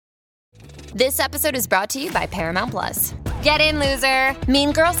This episode is brought to you by Paramount Plus. Get in, loser!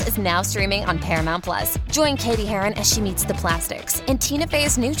 Mean Girls is now streaming on Paramount Plus. Join Katie Heron as she meets the plastics in Tina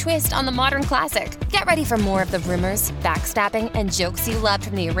Fey's new twist on the modern classic. Get ready for more of the rumors, backstabbing, and jokes you loved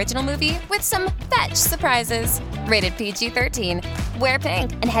from the original movie with some fetch surprises. Rated PG-13. Wear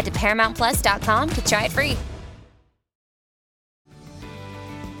pink and head to ParamountPlus.com to try it free.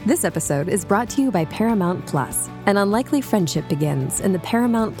 This episode is brought to you by Paramount Plus. An unlikely friendship begins in the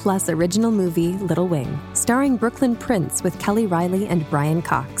Paramount Plus original movie Little Wing, starring Brooklyn Prince with Kelly Riley and Brian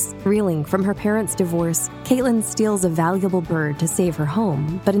Cox. Reeling from her parents' divorce, Caitlin steals a valuable bird to save her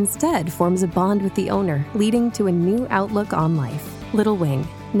home, but instead forms a bond with the owner, leading to a new outlook on life. Little Wing,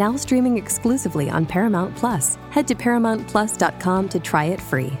 now streaming exclusively on Paramount Plus. Head to ParamountPlus.com to try it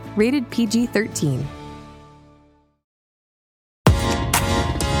free. Rated PG-13.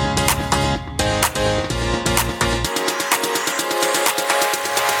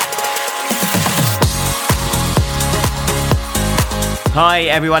 Hi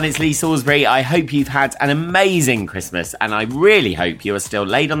everyone, it's Lee Salisbury. I hope you've had an amazing Christmas and I really hope you are still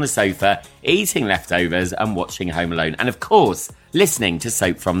laid on the sofa, eating leftovers and watching Home Alone. And of course, listening to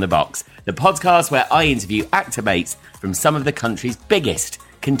Soap from the Box, the podcast where I interview actor mates from some of the country's biggest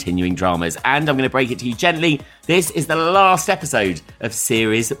continuing dramas. And I'm going to break it to you gently, this is the last episode of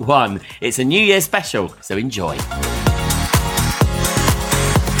Series 1. It's a New Year special, so enjoy.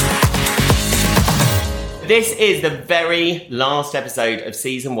 This is the very last episode of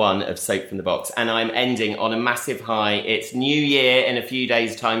Season 1 of Soap from the Box, and I'm ending on a massive high. It's New Year in a few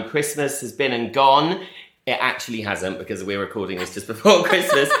days' time. Christmas has been and gone. It actually hasn't, because we're recording this just before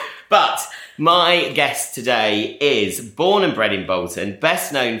Christmas. But my guest today is born and bred in Bolton,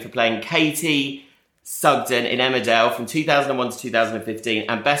 best known for playing Katie Sugden in Emmerdale from 2001 to 2015,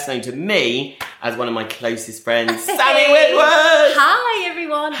 and best known to me as one of my closest friends, Sammy Winward. Hi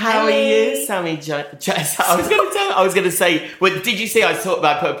everyone. How are you, Sammy? I was going to say. Well, did you see? I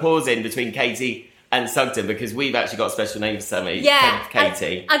put a pause in between Katie and Sugden because we've actually got a special name for Sammy. Yeah,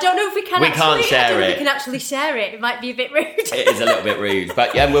 Katie. I don't know if we can. We can't share it. We can actually share it. It might be a bit rude. It is a little bit rude,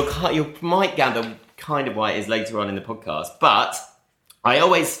 but yeah, you might gather kind of why it is later on in the podcast. But I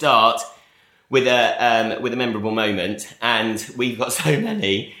always start with a memorable moment, and we've got so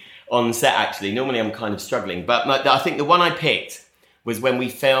many on set, actually. Normally I'm kind of struggling, but I think the one I picked was when we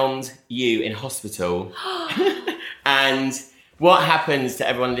filmed you in hospital. And what happens to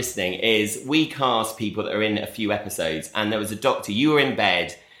everyone listening is we cast people that are in a few episodes, and there was a doctor, you were in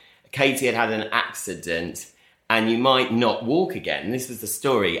bed, Katie had an accident, and you might not walk again. This was the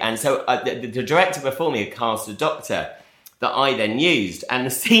story. And so the director before me had cast a doctor that I then used, and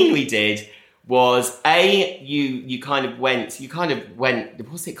the scene we did was you kind of went,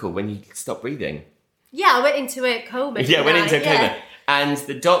 what's it called when you stop breathing? Yeah, I went into a coma. Yeah, went into a coma. And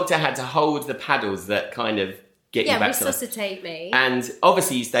the doctor had to hold the paddles that kind of get you back resuscitate me. And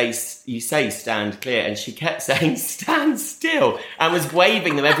obviously you say stand clear, and she kept saying stand still and was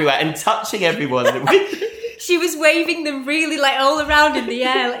waving them everywhere and touching everyone. She was waving them really all around in the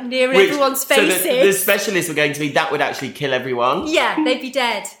air, near everyone's faces. So the specialists were going to me, that would actually kill everyone. Yeah, they'd be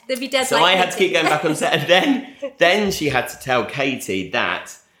dead. So I had to keep going back on set. And then she had to tell Katie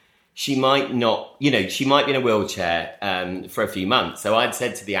that she might not, she might be in a wheelchair for a few months. So I'd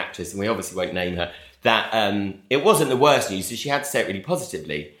said to the actress, and we obviously won't name her, that it wasn't the worst news, so she had to say it really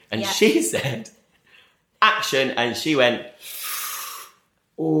positively. And she said, action, and she went,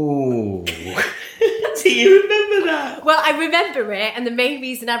 ooh. Do you remember that? Well, I remember it, and the main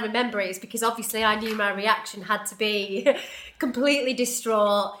reason I remember it is because obviously I knew my reaction had to be completely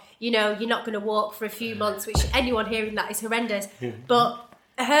distraught. You're not going to walk for a few months, which anyone hearing that is horrendous. But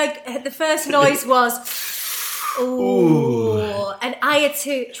the first noise was, ooh. And I had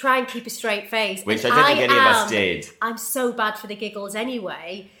to try and keep a straight face. Which I don't think any of us did. I'm so bad for the giggles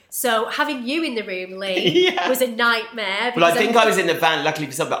anyway. So having you in the room, Lee, was a nightmare. Well, I think I was in the van, luckily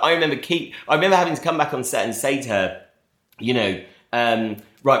for some, but I remember having to come back on set and say to her,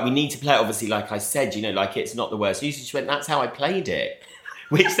 right, we need to play it, obviously, like I said, like it's not the worst news. She went, that's how I played it.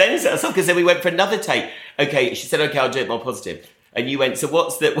 Which then set us off, because then we went for another take. Okay, she said, okay, I'll do it more positive. And you went, so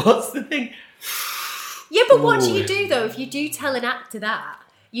what's the thing? Yeah, but what do you do, though, if you do tell an actor that?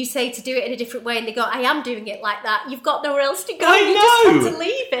 You say to do it in a different way and they go, I am doing it like that. You've got nowhere else to go. You just have to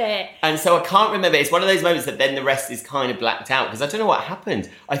leave it. And so I can't remember. It's one of those moments that then the rest is kind of blacked out because I don't know what happened.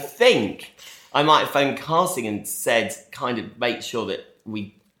 I think I might have phoned casting and said, kind of make sure that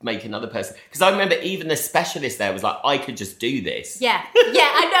we make another person. Because I remember even the specialist there was like, I could just do this. Yeah,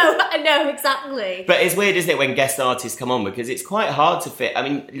 I know, exactly. But it's weird, isn't it, when guest artists come on because it's quite hard to fit. I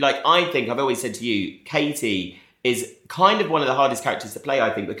mean, like I think I've always said to you, Katie is kind of one of the hardest characters to play, I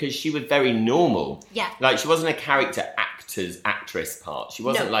think, because she was very normal. Yeah. Like, she wasn't a character actress part. She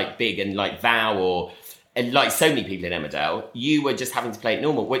wasn't, like, big and, like, Val or... And like so many people in Emmerdale, you were just having to play it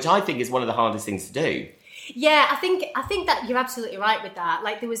normal, which I think is one of the hardest things to do. Yeah, I think that you're absolutely right with that.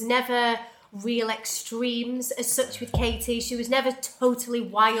 Like, there was never real extremes as such with Katie. She was never totally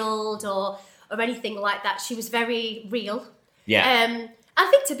wild or anything like that. She was very real. Yeah. I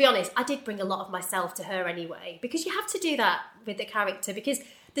think, to be honest, I did bring a lot of myself to her anyway, because you have to do that with the character, because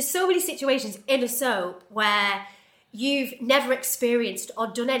there's so many situations in a soap where you've never experienced or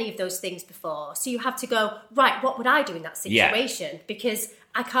done any of those things before. So you have to go, right, what would I do in that situation? Yeah. Because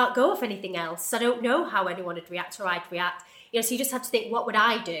I can't go off anything else. I don't know how anyone would react or I'd react. You know, so you just have to think, what would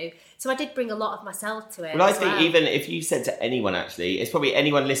I do? So I did bring a lot of myself to it. Well, I think even if you said to anyone, actually, it's probably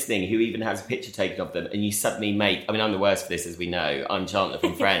anyone listening who even has a picture taken of them and you suddenly make, I mean, I'm the worst for this, as we know. I'm Chandler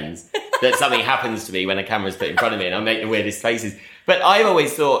from Friends. That something happens to me when a camera's put in front of me and I make the weirdest faces. But I've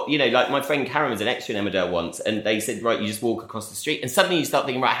always thought, you know, like my friend Karen was an extra in Emmerdale once and they said, right, you just walk across the street and suddenly you start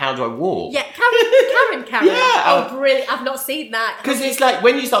thinking, right, how do I walk? Yeah, Karen. Yeah. Oh, brilliant. I've not seen that. Because it's like,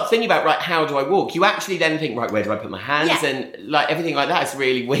 when you start thinking about, right, how do I walk? You actually then think, right, where do I put my hands? And like everything like that is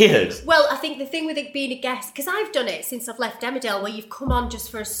really weird. Well, I think the thing with it being a guest, because I've done it since I've left Emmerdale, where you've come on just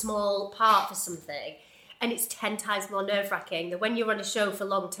for a small part for something and it's 10 times more nerve-wracking than when you're on a show for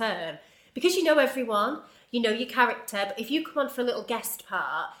long term. Because you know everyone, you know your character, but if you come on for a little guest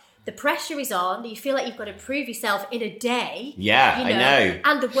part, the pressure is on, you feel like you've got to prove yourself in a day. Yeah, you know? I know.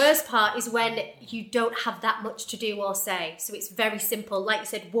 And the worst part is when you don't have that much to do or say. So it's very simple, like you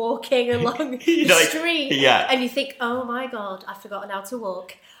said, walking along the street. Yeah. And you think, oh my God, I've forgotten how to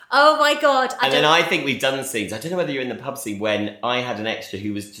walk. Oh my God. Then I think we've done scenes, I don't know whether you're in the pub scene, when I had an extra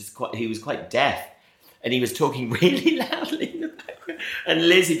who was quite deaf. And he was talking really loudly in the background. And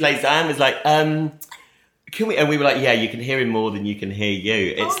Liz, who plays Diane, was like, can we? And we were like, yeah, you can hear him more than you can hear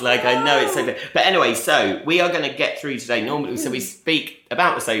you. It's I know it's so bad. But anyway, so we are going to get through today normally. So we speak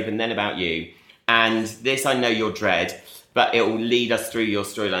about the soap and then about you. And this, I know you'll dread, but it will lead us through your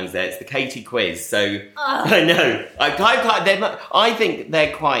storylines there. It's the Katie quiz. So I know. I think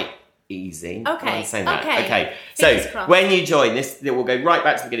they're quite easy. Okay. Okay. So when you join this, we'll go right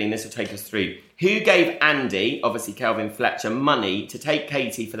back to the beginning. This will take us through. Who gave Andy, obviously Kelvin Fletcher, money to take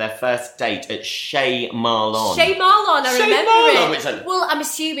Katie for their first date at Chez Marlon? Chez Marlon, I remember it. Well, I'm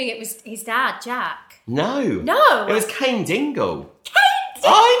assuming it was his dad, Jack. No. It was Kane Dingle. Kane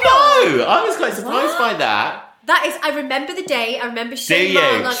Dingle? I know. I was quite surprised by that. That is, I remember the day. I remember Chez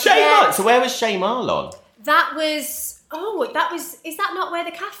Marlon. Marlon. So where was Chez Marlon? That was... is that not where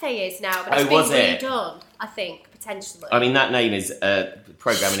the cafe is now? But it's been redone, I think, potentially. I mean, that name is a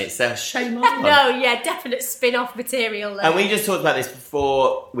programme in itself. Chez Marlon. No, yeah, definite spin-off material there. And we just talked about this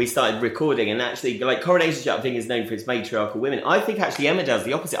before we started recording, and actually, like, Coronation Street, I think, is known for its matriarchal women. I think, actually, Emmerdale's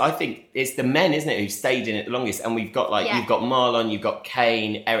the opposite. I think it's the men, isn't it, who've stayed in it the longest, and we've got, you've got Marlon, you've got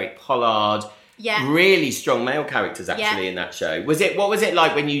Kane, Eric Pollard. Yeah. Really strong male characters, actually, in that show. What was it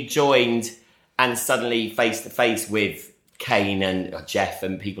like when you joined... and suddenly face-to-face with Kane and Jeff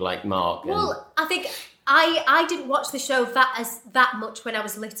and people like Mark? Well, I think I didn't watch the show that much when I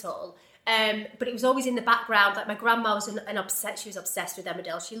was little, but it was always in the background. Like, my grandma was she was obsessed with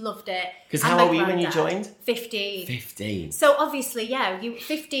Emmerdale. She loved it. Because how old were you when you joined? 15. 15. So obviously,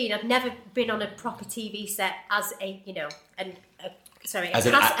 15. I'd never been on a proper TV set as a,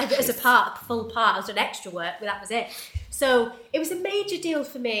 full part, as an extra work, but that was it. So it was a major deal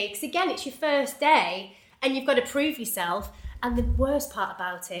for me, because again, it's your first day and you've got to prove yourself. And the worst part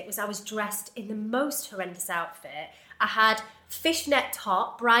about it was I was dressed in the most horrendous outfit. I had fishnet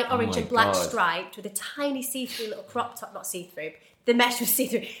top, bright orange and black striped, with a tiny see-through little crop top, not see-through, the mesh was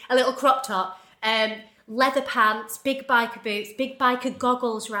see-through, a little crop top, leather pants, big biker boots, big biker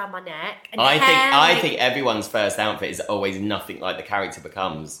goggles around my neck. And I think everyone's first outfit is always nothing like the character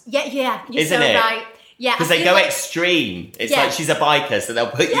becomes. Yeah, you're Isn't so it? right. Yeah, because they go extreme. It's like she's a biker, so they'll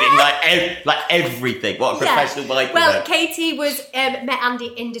put you in like everything. What a professional biker. Well, Katie met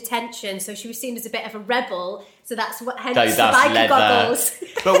Andy in detention, so she was seen as a bit of a rebel. So that's what hence the biker goggles.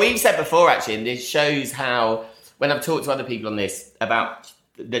 But we've said before, actually, and this shows how when I've talked to other people on this about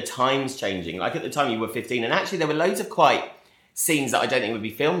the times changing. Like at the time you were 15, and actually there were loads of quite scenes that I don't think would be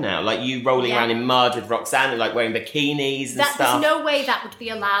filmed now, like you rolling around in mud with Roxanne and like wearing bikinis and stuff. There's no way that would be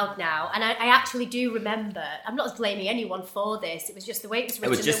allowed now. And I actually do remember, I'm not blaming anyone for this, it was just the way it was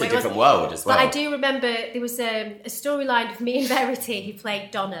written. It was just a different world as well. But I do remember there was a storyline of me and Verity, who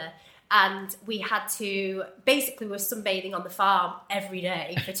played Donna, and we had to, basically we were sunbathing on the farm every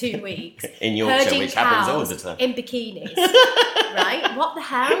day for 2 weeks. In Yorkshire, which happens all the time. In bikinis. Right? What the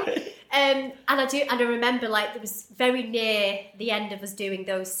hell? And I remember, like, it was very near the end of us doing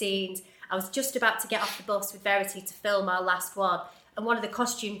those scenes. I was just about to get off the bus with Verity to film our last one. And one of the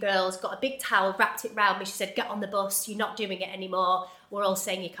costume girls got a big towel, wrapped it round me. She said, get on the bus, you're not doing it anymore. We're all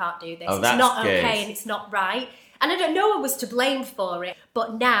saying you can't do this. It's not good. okay and it's not right. And I don't know one was to blame for it,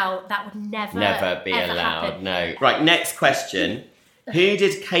 but now that would never be ever allowed. happen. No. Right, next question. Who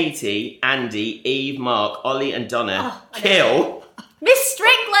did Katie, Andy, Eve, Mark, Ollie and Donna kill? Miss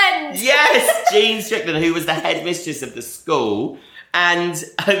Strickland! Yes, Jean Strickland, who was the headmistress of the school. And,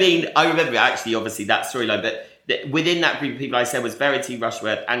 I mean, I remember actually, obviously, that storyline, but within that group of people I said was Verity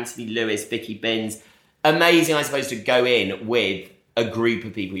Rushworth, Anthony Lewis, Vicky Binns. Amazing, I suppose, to go in with a group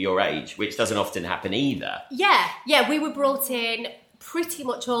of people your age, which doesn't often happen either. Yeah, we were brought in pretty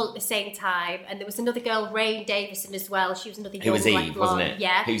much all at the same time, and there was another girl, Rain Davison, as well. She was another young It was black Eve, blonde. wasn't it?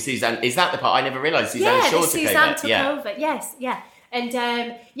 Yeah. Who Suzanne, is that the part? I never realised Suzanne Shaw took Suzanne over. took over. Yes, yeah. And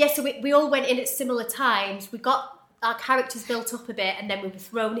so we all went in at similar times. We got our characters built up a bit, and then we were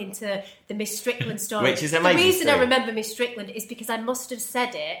thrown into the Miss Strickland story. Which is amazing. The reason I remember Miss Strickland is because I must have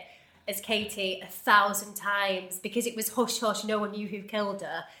said it as Katie 1,000 times, because it was hush hush, no one knew who killed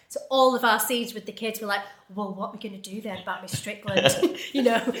her. So all of our scenes with the kids were like, well, what are we going to do then about Miss Strickland? You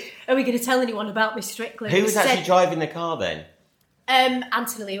know, are we going to tell anyone about Miss Strickland? Who was actually driving the car then?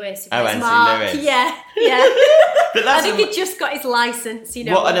 Anthony Lewis. Anthony Mark. Lewis. Yeah. But that's I think he just got his licence, you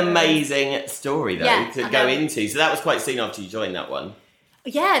know. What an amazing story, though, to go know. into. So that was quite soon after you joined that one.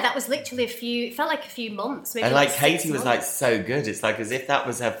 Yeah, that was literally it felt like a few months. Maybe And like Katie 6 was months. so good. It's like as if that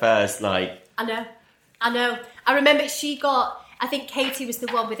was her first, I know. I remember I think Katie was the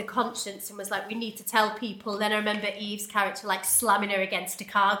one with a conscience and was like, we need to tell people. Then I remember Eve's character slamming her against a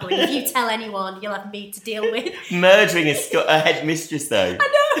car going, if you tell anyone, you'll have me to deal with. Murdering a headmistress, though.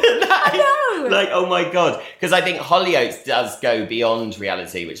 I know. Oh my God. Because I think Hollyoaks does go beyond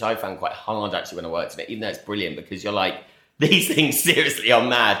reality, which I found quite hard actually when I worked in it, even though it's brilliant because you're like, these things seriously are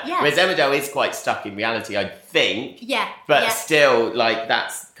mad. Yeah. Whereas Emmerdale is quite stuck in reality, I think. Yeah. But still,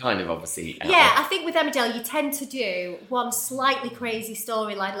 that's kind of obviously... I think with Emmerdale, you tend to do one slightly crazy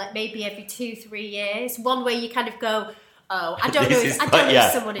storyline, like maybe every 2-3 years. One where you kind of go, oh, I don't know if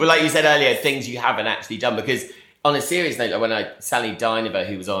someone... Well, like you said earlier, things you haven't actually done. Because on a serious note, when Sally Dynevor,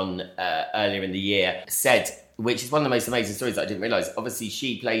 who was on earlier in the year, said... which is one of the most amazing stories that I didn't realise. Obviously,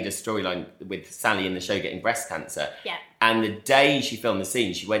 she played a storyline with Sally in the show getting breast cancer. Yeah. And the day she filmed the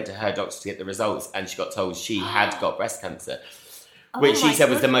scene, she went to her doctor to get the results and she got told she had got breast cancer. Which she said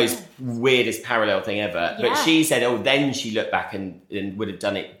was the most weirdest parallel thing ever. Yeah. But she said, then she looked back and would have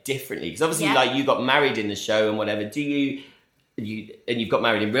done it differently. Because obviously, you got married in the show and whatever. Do you and you've got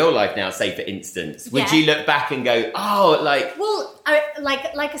married in real life now, say for instance, would you look back and go, Well, like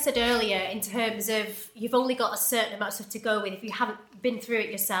I said earlier, in terms of you've only got a certain amount of stuff to go with if you haven't been through it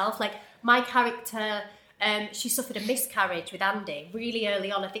yourself. Like my character, she suffered a miscarriage with Andy really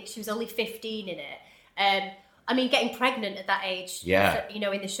early on. I think she was only 15 in it. I mean, getting pregnant at that age, in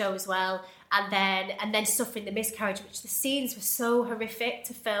the show as well, and then suffering the miscarriage, which the scenes were so horrific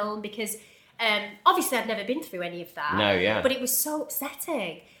to film because obviously I'd never been through any of that. No, yeah. But it was so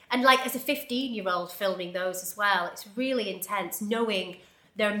upsetting. And as a 15-year-old filming those as well, it's really intense knowing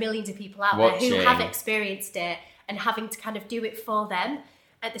there are millions of people out there who have experienced it and having to kind of do it for them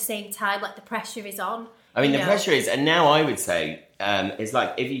at the same time, the pressure is on. I mean, the pressure is, and now I would say, it's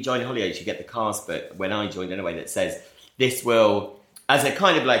like if you join Hollyoaks, you get the cast book, when I joined anyway, that says, this will, as a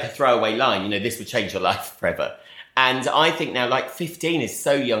kind of a throwaway line, this will change your life forever. And I think now, 15 is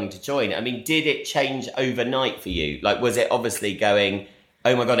so young to join. I mean, did it change overnight for you? Was it obviously going,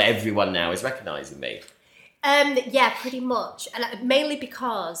 oh my God, everyone now is recognising me? Yeah, pretty much. And mainly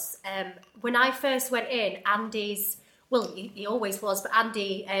because when I first went in, Andy's... Well, he always was, but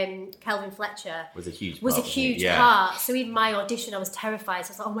Andy Kelvin Fletcher was a huge part. So even my audition, I was terrified.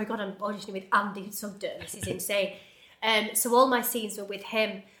 So I was like, oh my God, I'm auditioning with Andy Sugden. This is insane. So all my scenes were with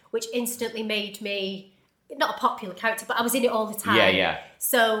him, which instantly made me not a popular character, but I was in it all the time. Yeah.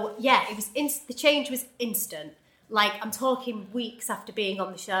 So it was the change was instant. I'm talking weeks after being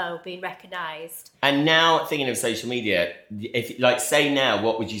on the show, being recognised. And now, thinking of social media, if say now,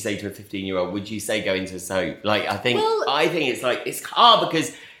 what would you say to a 15-year-old? Would you say go into a soap? I think it's hard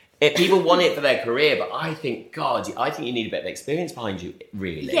because people want it for their career, but I think you need a bit of experience behind you,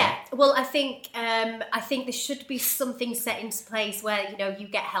 really. Yeah. Well, I think there should be something set into place where you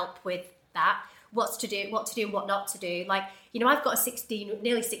get help with that. What to do, and what not to do. I've got a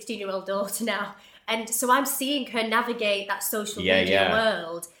nearly 16-year-old daughter now. And so I'm seeing her navigate that social media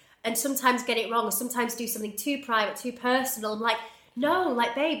world and sometimes get it wrong or sometimes do something too private, too personal. I'm like, no,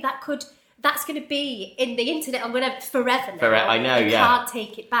 babe, that's going to be in the internet or whatever forever now. I know, can't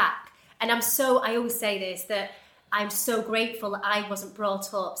take it back. And I always say this, that I'm so grateful that I wasn't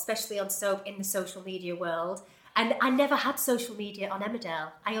brought up, especially in the social media world. And I never had social media on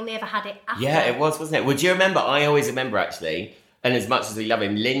Emmerdale. I only ever had it after. Yeah, it was, wasn't it? Well, do you remember? I always remember, actually, and as much as we love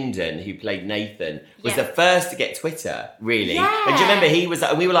him, Lyndon, who played Nathan, was the first to get Twitter, really. Yeah. And do you remember he was,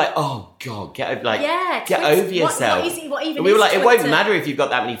 and we were like, oh God, get over yourself. What even and we were like, Twitter? it won't matter if you've got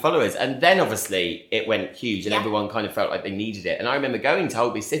that many followers. And then obviously it went huge, and everyone kind of felt like they needed it. And I remember going to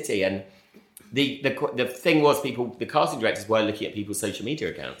Holby City, and the thing was, the casting directors were looking at people's social media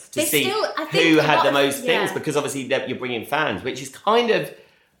accounts to see who had the most things, because obviously you're bringing fans, which is kind of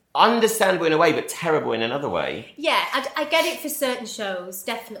understandable in a way, but terrible in another way. Yeah, I get it for certain shows,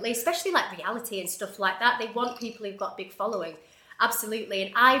 definitely, especially like reality and stuff like that. They want people who've got big following, absolutely.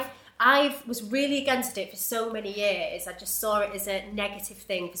 And I was really against it for so many years. I just saw it as a negative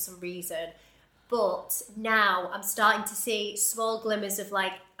thing for some reason. But now I'm starting to see small glimmers of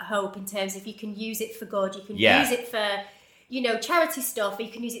like hope in terms of you can use it for good, you can use it for, charity stuff, or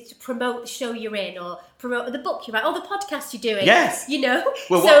you can use it to promote the show you're in, or promote the book you write, or the podcast you're doing. Yes.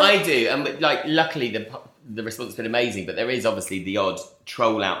 Well, so, what I do, and like luckily the response has been amazing, but there is obviously the odd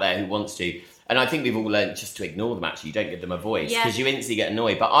troll out there who wants to. And I think we've all learned just to ignore them, actually. You don't give them a voice, because you instantly get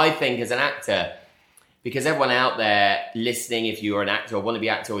annoyed. But I think as an actor, because everyone out there listening, if you're an actor or want to be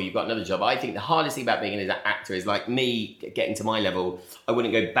an actor or you've got another job, I think the hardest thing about being an actor is, like me getting to my level, I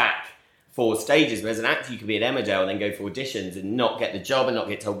wouldn't go back 4 stages. But as an actor, you can be at Emmerdale and then go for auditions and not get the job and not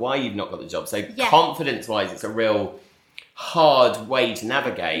get told why you've not got the job. So confidence-wise, it's a real hard way to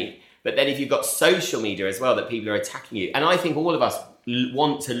navigate. But then if you've got social media as well, that people are attacking you. And I think all of us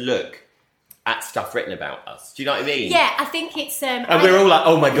want to look at stuff written about us. Do you know what I mean? Yeah, I think it's... and we're all like,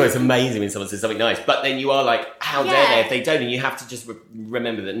 oh my God, it's amazing when someone says something nice. But then you are like, how dare they if they don't? And you have to just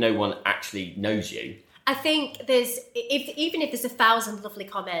remember that no one actually knows you. I think even if there's 1,000 lovely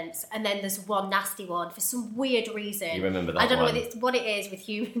comments and then there's one nasty one for some weird reason. You remember that I don't one. know what it is with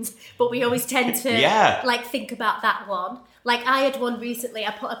humans, but we always tend to like think about that one. Like I had one recently,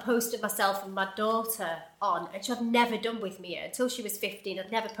 I put a post of myself and my daughter on, and she'd never done with me until she was 15.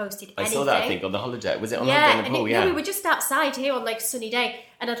 I'd never posted anything. I saw that, I think, on the holiday. Was it on holiday in Nepal? No, we were just outside here on like a sunny day,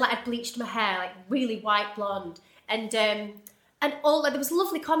 and I'd bleached my hair like really white blonde, and all there was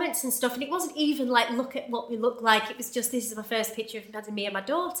lovely comments and stuff, and it wasn't even like look at what we look like. It was just, this is my first picture of me and my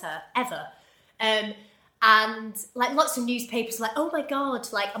daughter ever. And like lots of newspapers like, oh my God,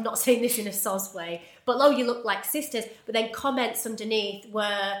 like I'm not saying this in a soz way, but you look like sisters. But then comments underneath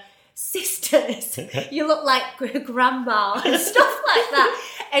were, sisters, you look like grandma and stuff like that.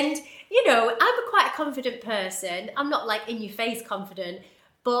 And, I'm quite a confident person. I'm not like in your face confident,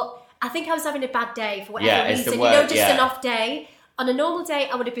 but I think I was having a bad day for whatever reason. An off day. On a normal day,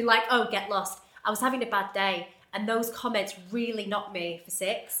 I would have been like, oh, get lost. I was having a bad day. And those comments really knocked me for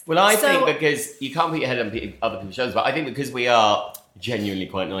 6. Well, I think because you can't put your head on other people's shoulders, but I think because we are genuinely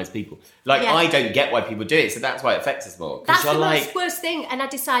quite nice people. Like, I don't get why people do it, so that's why it affects us more. That's the worst thing, and I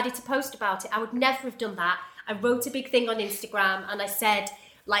decided to post about it. I would never have done that. I wrote a big thing on Instagram, and I said,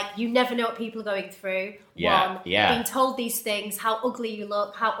 like, you never know what people are going through. Being told these things, how ugly you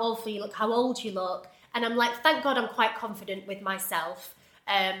look, how awful you look, how old you look. And I'm like, thank God I'm quite confident with myself.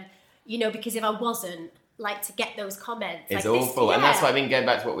 Because if I wasn't, like, to get those comments. It's like awful. And that's why, going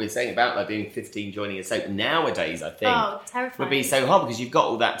back to what we were saying about, like, being 15, joining a soap nowadays, I think, would be so hard, because you've got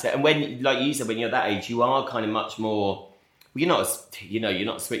all that and when, like you said, when you're that age, you are kind of much more, you're not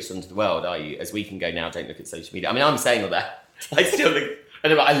switched onto the world, are you? As we can go now, don't look at social media. I mean, I'm saying all that. I still look,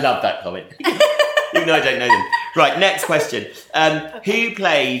 I love that comment. Even though I don't know them. Right, next question. Who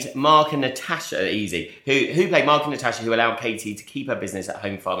played Mark and Natasha, easy, who played Mark and Natasha, who allowed Katie to keep her business at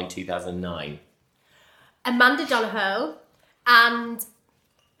Home Farm in 2009? Amanda Donohoe and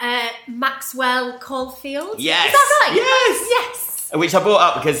Maxwell Caulfield. Yes. Is that right? Yes. Which I brought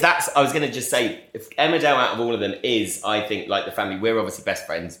up because I was going to just say, if Emmerdale out of all of them is, I think, like the family, we're obviously best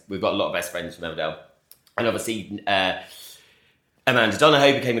friends. We've got a lot of best friends from Emmerdale. And obviously, Amanda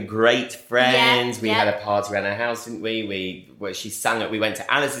Donohoe became a great friend. We had a party around our house, didn't we? She sang we went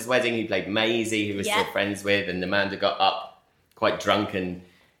to Alice's wedding, who played Maisie, who we're still friends with, and Amanda got up quite drunk and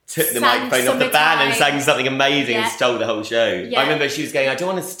took the microphone off the band and sang something amazing and stole the whole show. Yeah. I remember she was going, I don't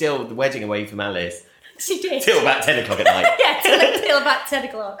want to steal the wedding away from Alice. She did. Till about 10 o'clock at night. till about 10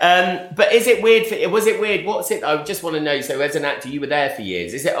 o'clock. But is it weird? Was it weird? What's it? I just want to know. So as an actor, you were there for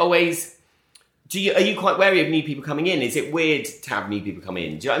years. Is it always... Are you quite wary of new people coming in? Is it weird to have new people come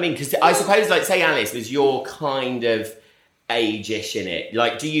in? Do you know what I mean? Because I suppose, like, say Alice was your kind of age-ish in it.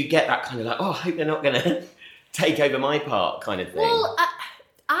 Like, do you get that kind of like, oh, I hope they're not going to take over my part kind of thing? Well,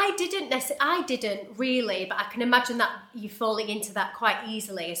 I didn't really, but I can imagine that you falling into that quite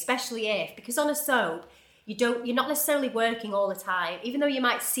easily, especially because on a soap, you're not necessarily working all the time, even though you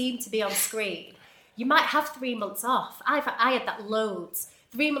might seem to be on screen. You might have 3 months off. I had that loads.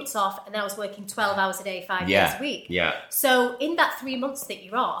 3 months off, and then I was working 12 hours a day, 5 days a week. Yeah. So in that 3 months that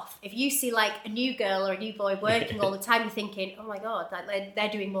you're off, if you see like a new girl or a new boy working all the time, you're thinking, oh my God, like they're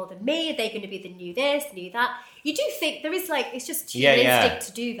doing more than me. Are they going to be the new this, the new that? You do think there is like, it's just human instinct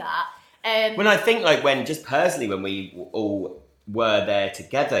to do that. When I think like when we all were there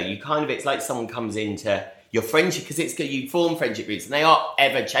together, you kind of, it's like someone comes into your friendship, because you form friendship groups and they are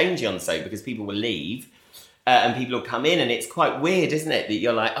ever changing on soap because people will leave. And people will come in, and it's quite weird, isn't it? That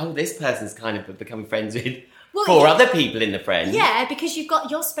you're like, oh, this person's kind of becoming friends with four other people in the friend. Yeah, because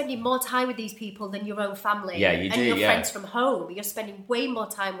you're spending more time with these people than your own family. Yeah, you do. And your friends from home. You're spending way more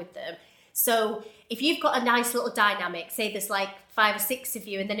time with them. So if you've got a nice little dynamic, say there's like 5 or 6 of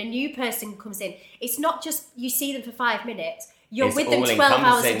you, and then a new person comes in, it's not just you see them for 5 minutes. You're with them 12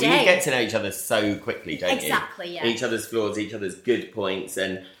 hours a day. You get to know each other so quickly, don't you? Exactly, yeah. Each other's flaws, each other's good points,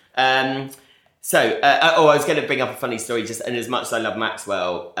 and. I was going to bring up a funny story, and as much as I love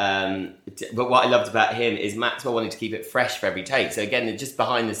Maxwell, but what I loved about him is Maxwell wanted to keep it fresh for every take. So again, just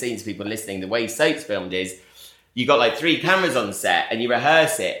behind the scenes, people listening, the way soap's filmed is, you got like 3 cameras on set and you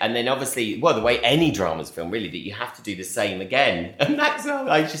rehearse it, and then obviously, the way any drama's filmed really, that you have to do the same again. And Maxwell,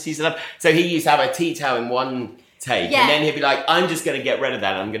 I just used to love. So he used to have a tea towel in one take, and then he'd be like, I'm just going to get rid of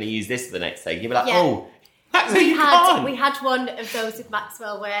that, and I'm going to use this for the next take. He'd be like, we had one of those with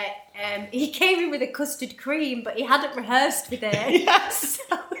Maxwell where he came in with a custard cream, but he hadn't rehearsed with it. Yes.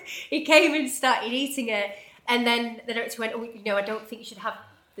 So he came in and started eating it, and then the director went, I don't think you should have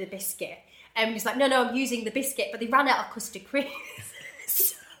the biscuit. And he was like, no, I'm using the biscuit, but they ran out of custard cream.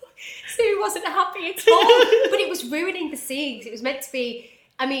 so he wasn't happy at all. But it was ruining the scenes. It was meant to be...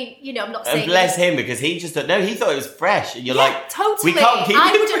 I'm not saying... And bless him, because he just... No, he thought it was fresh. And you're like... Totally. We can't keep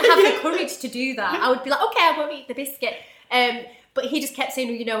I wouldn't have the courage to do that. I would be like, okay, I won't eat the biscuit. But he just kept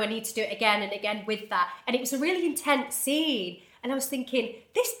saying, I need to do it again and again with that. And it was a really intense scene. And I was thinking,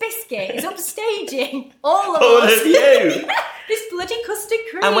 this biscuit is upstaging all of us. All of you. This bloody custard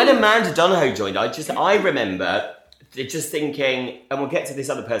cream. And when Amanda Donohoe joined, I remember just thinking... And we'll get to this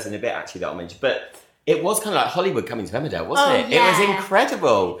other person in a bit, actually, that I'll mention. But... It was kind of like Hollywood coming to Emmerdale, wasn't it? Yeah. It was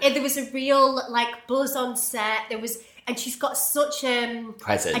incredible. There was a real buzz on set. And she's got such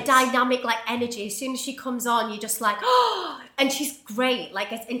presence, a dynamic energy. As soon as she comes on, you're just like, oh! And she's great.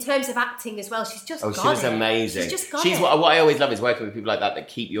 In terms of acting as well, she's just got it. Oh, she was amazing. She's just got it. What I always love is working with people like that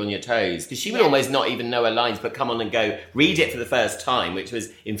keep you on your toes, because she would almost not even know her lines, but come on and go read it for the first time, which was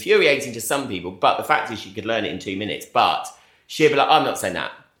infuriating to some people. But the fact is, she could learn it in 2 minutes. But she'd be like, I'm not saying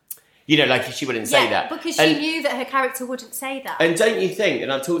that. She wouldn't say that. Because she knew that her character wouldn't say that. And don't you think,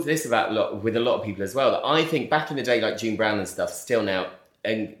 and I've talked this about with a lot of people as well, that I think back in the day, like June Brown and stuff, still now,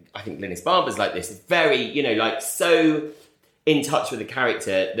 and I think Glynis Barber's like this, very, so in touch with the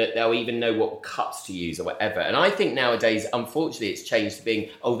character that they'll even know what cuts to use or whatever. And I think nowadays, unfortunately, it's changed to being,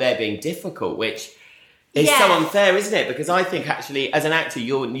 they're being difficult, which is so unfair, isn't it? Because I think actually, as an actor,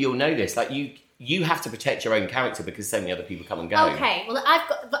 you'll know this, you have to protect your own character because so many other people come and go. Okay, well,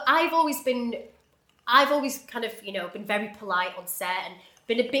 I've always kind of, been very polite on set and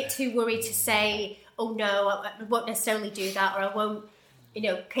been a bit too worried to say, oh no, I won't necessarily do that, or I won't,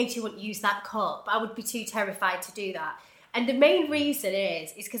 Katie won't use that cut, but I would be too terrified to do that. And the main reason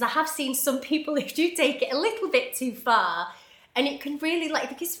is because I have seen some people who do take it a little bit too far. And it can really,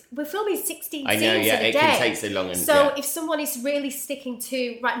 because we're filming 16 scenes in a day. It can take so long. If someone is really sticking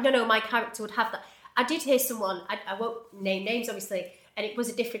to, my character would have that. I did hear someone, I won't name names, obviously, and it was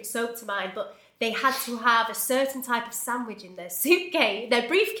a different soap to mine, but they had to have a certain type of sandwich in their suitcase, their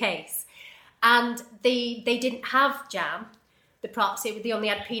briefcase, and they didn't have jam. The props, they only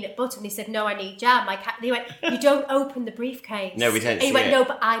had peanut butter, and they said, no, I need jam. They went, you don't open the briefcase. No, we don't see it. And he went, no,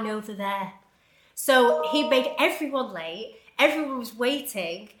 but I know they're there. So he made everyone late. Everyone was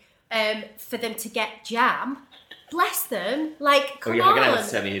waiting for them to get jam. Bless them. Come on. Gonna have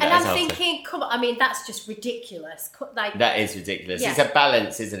to tell me who that and is I'm after. thinking, come on, that's just ridiculous. That is ridiculous. Yeah. It's a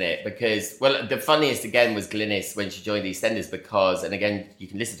balance, isn't it? Because, the funniest again was Glynis when she joined EastEnders because, and again, you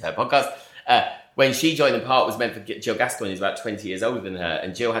can listen to her podcast, when she joined, the part was meant for Jill Gascoigne, who's about 20 years older than her,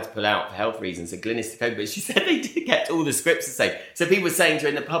 and Jill had to pull out for health reasons, so Glynis took over, but she said they kept all the scripts the same. So people were saying to her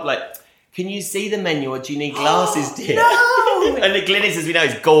in the pub, can you see the menu or do you need glasses, dear? No! And the Glynis, as we know,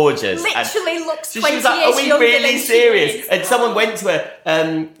 is gorgeous. Literally looks 20 years younger. Are we really serious? And Oh. someone went to her,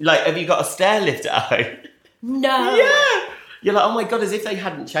 have you got a stair lift at home? No. Yeah. You're like, oh my God, as if they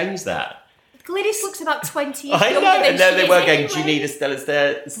hadn't changed that. Glynis looks about 20 years I younger know, than and then she they is were going, anyway. do you need a Stella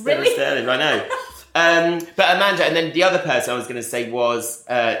Really? Sterling? I know. But Amanda, and then the other person I was going to say was,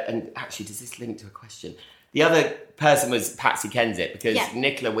 and actually, does this link to a question? The other person was Patsy Kensit, because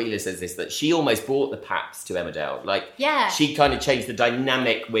Nicola Wheeler says this, that she almost brought the Paps to Emmerdale. Like, she kind of changed the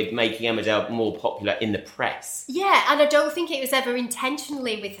dynamic with making Emmerdale more popular in the press. Yeah, and I don't think it was ever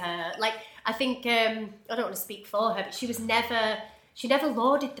intentionally with her. Like, I think, I don't want to speak for her, but she never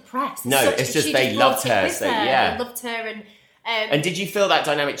lauded the press. No, it's just they loved her. So, They loved her. And did you feel that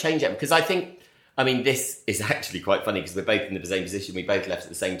dynamic change it? Because I think, I mean, this is actually quite funny because we're both in the same position. We both left at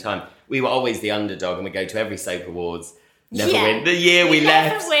the same time. We were always the underdog and we go to every soap awards. Never win. The year we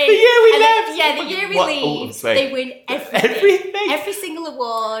left. Win. The year we left. The year we leave, they win everything. Every single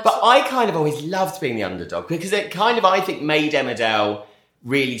award. But I kind of always loved being the underdog because it kind of, I think, made Emmerdale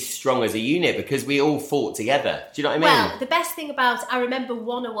really strong as a unit because we all fought together. Do you know what I mean? Well, the best thing about, I remember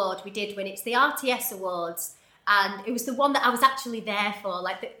one award we did when it's the RTS Awards, and it was the one that I was actually there for,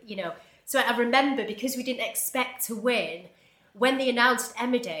 So I remember, because we didn't expect to win, when they announced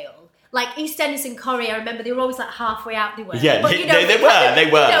Emmerdale, like EastEnders and Corrie, I remember they were always like halfway out. They were. Yeah, but, they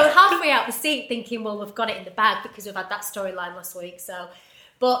were. Halfway out the seat thinking, well, we've got it in the bag because we've had that storyline last week. So,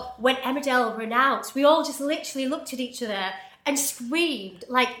 but when Emmerdale were announced, we all just literally looked at each other and screamed,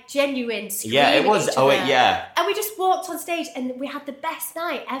 like genuine screaming. Yeah, it was. And we just walked on stage and we had the best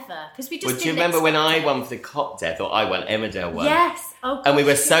night ever because we just. Do you remember when I won for the cop death, or I won, Emmerdale won? Yes. Oh, gosh, and we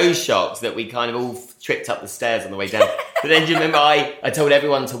were so shocked that we kind of all tripped up the stairs on the way down. But then, do you remember I told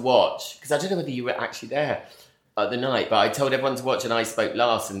everyone to watch, because I don't know whether you were actually there at the night, but I told everyone to watch and I spoke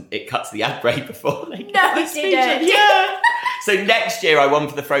last and it cut to the ad break before they No, it didn't. Yeah. So next year I won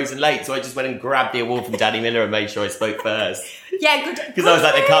for the Frozen Lake, so I just went and grabbed the award from Danny Miller and made sure I spoke first. Yeah, good. Because I was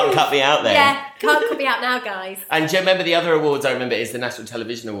like, they can't cut me out then. Yeah, can't cut me out now, guys. And do you remember the other awards I remember is the National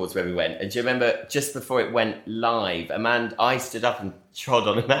Television Awards where we went? And do you remember just before it went live, I stood up and trod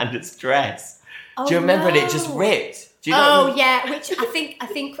on Amanda's dress. Oh, do you remember it? no. It just ripped. Do you know yeah, which I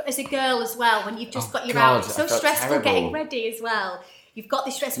think as a girl as well, when you've just got your out, it's so stressful terrible. Getting ready as well. You've got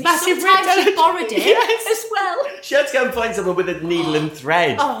this dress, which Massive sometimes she borrowed it Yes. as well. She had to go and find someone with a needle and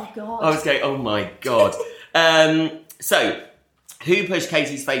thread. Oh, God. I was going, oh my God. So, who pushed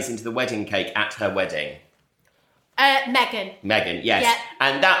Katie's face into the wedding cake at her wedding? Megan. Megan, yes. Yeah.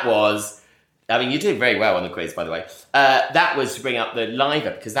 And that was, I mean, you did very well on the quiz, by the way. That was to bring up the live,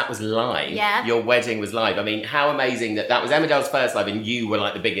 because that was live. Yeah. Your wedding was live. I mean, how amazing that was Emmerdale's first live and you were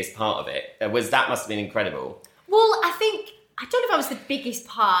like the biggest part of it. That must have been incredible. Well, I don't know if I was the biggest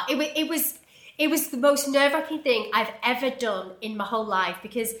part. It was the most nerve-wracking thing I've ever done in my whole life,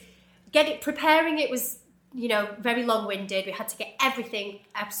 because preparing it was, very long-winded. We had to get everything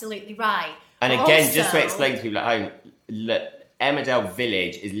absolutely right. And again, just to explain to people at home, look, Emmerdale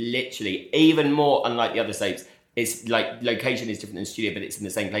Village is literally even more unlike the other soaps. It's like location is different than the studio, but it's in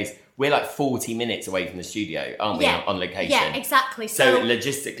the same place. We're like 40 minutes away from the studio, aren't we? On location. Yeah, exactly. So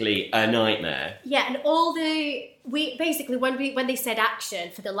logistically, a nightmare. Yeah, and we basically when they said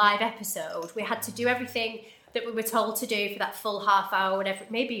action for the live episode, we had to do everything that we were told to do for that full half hour, whatever.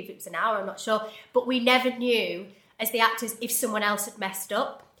 Maybe if it was an hour, I'm not sure. But we never knew as the actors if someone else had messed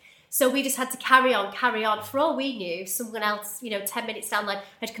up. So we just had to carry on. For all we knew, someone else, 10 minutes down the line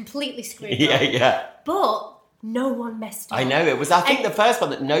had completely screwed up. Yeah. But no one messed up. I know, it was, I think, the first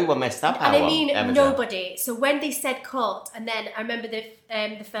one that no one messed up. And I mean, nobody. So when they said cut, and then I remember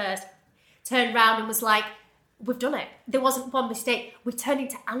the first turned round and was like, we've done it. There wasn't one mistake. We turned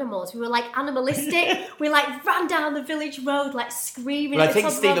into animals. We were like animalistic. We like ran down the village road like screaming. Well, I think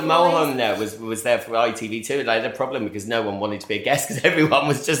Stephen Mulholland there was there for ITV2, and I had a problem because no one wanted to be a guest because everyone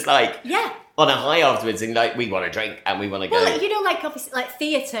was just like on a high afterwards and like, we want a drink and we want to go. Well, like obviously like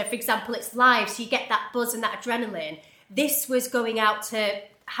theatre, for example, it's live, so you get that buzz and that adrenaline. This was going out to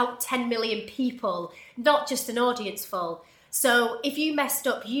 10 million people, not just an audience full. So if you messed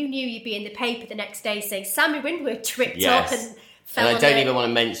up, you knew you'd be in the paper the next day saying Sammy Winward tripped up and fell. And I don't even want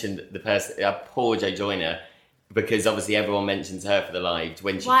to mention the person, poor Jo Joyner, because obviously everyone mentions her for the live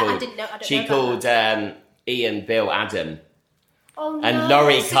when she called. I didn't know. She called Ian, Bill, Adam. Oh no! And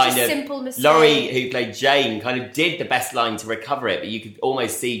Laurie simple mistake. Laurie, who played Jane, kind of did the best line to recover it, but you could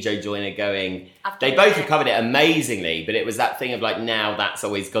almost see Jo Joyner going. They both recovered it amazingly, but it was that thing of like, now that's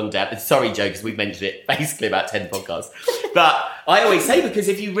always gone down. Sorry, Jo, because we've mentioned it basically about 10 podcasts. But I always say, because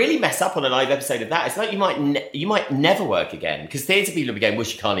if you really mess up on a live episode of that, it's like you might never work again, because theatre people will be going, well,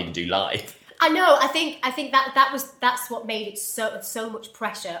 she can't even do live. I know. I think that's what made it so much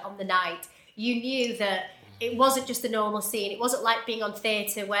pressure on the night. You knew that it wasn't just a normal scene. It wasn't like being on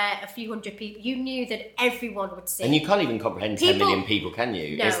theatre where a few hundred people, you knew that everyone would see. And you can't even comprehend 10 million people, can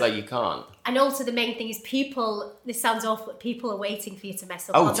you? No. It's like you can't. And also the main thing is people, this sounds awful, but people are waiting for you to mess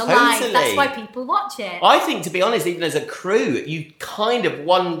up Oh, on the totally. line. That's why people watch it. I think, to be honest, even as a crew, you kind of,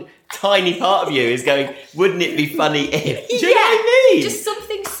 one tiny part of you is going, wouldn't it be funny if? Do you know what I mean? Just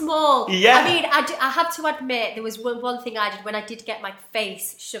something small. Yeah. I mean, I have to admit, there was one thing I did when I did get my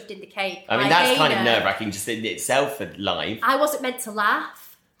face shoved in the cake. I mean, that's kind of nerve-wracking just in itself for live. I wasn't meant to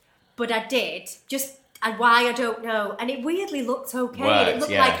laugh, but I did. Just... And why, I don't know. And it weirdly looked okay. Worked, it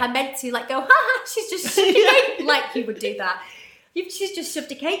looked yeah. like I meant to like go, ha, she's just shoved a cake. Like you would do that. She's just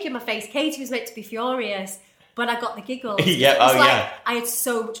shoved a cake in my face. Katie was meant to be furious, but I got the giggles. Yeah, It was like, yeah. I had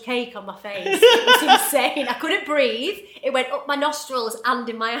so much cake on my face. It was insane. I couldn't breathe. It went up my nostrils and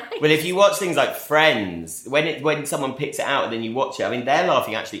in my eyes. Well, if you watch things like Friends, when someone picks it out and then you watch it, I mean, they're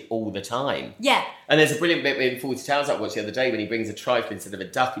laughing actually all the time. Yeah. And there's a brilliant bit in 40 Towers I watched the other day when he brings a trifle instead of a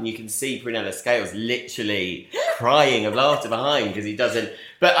duck, and you can see Prunella Scales literally crying of laughter behind because he doesn't...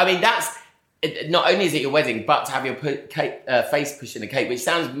 But, I mean, that's... Not only is it your wedding, but to have your face pushed in a cake, which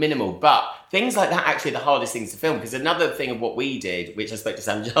sounds minimal, but things like that actually are the hardest things to film. Because another thing of what we did, which I spoke to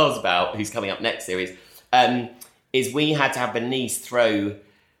Sam Giles about, who's coming up next series, is we had to have Bernice throw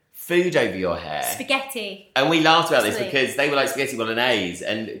food over your hair. Spaghetti. And we laughed about this Sweet. because they were like spaghetti bolognese,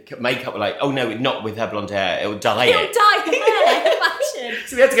 and makeup were like, oh no, not with her blonde hair, it'll dye It'll it. dye your hair. Imagine.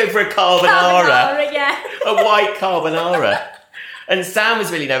 So we had to go for a carbonara. Carbonara, yeah. A white carbonara. And Sam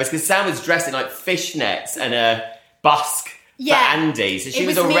was really nervous because Sam was dressed in like fishnets and a busk Yeah. for Andy. So she It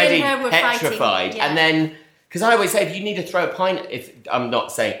was was me already and her were petrified. fighting, yeah. And then, because I always say, if you need to throw a pint, if I'm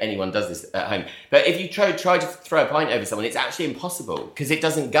not saying anyone does this at home, but if you try to throw a pint over someone, it's actually impossible because it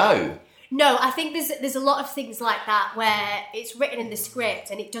doesn't go. No, I think there's a lot of things like that where it's written in the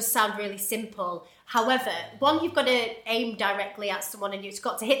script and it does sound really simple. However, one, you've got to aim directly at someone and you've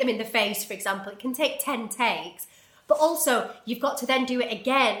got to hit them in the face, for example. It can take 10 takes. But also, you've got to then do it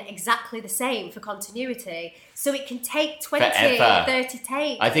again exactly the same for continuity. So it can take 20, Forever. 30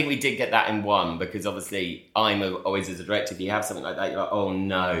 takes. I think we did get that in one because obviously always as a director, if you have something like that, you're like, oh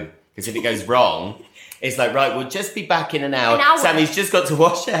no. Because if it goes wrong, it's like, right, we'll just be back in an hour. Sammy's just got to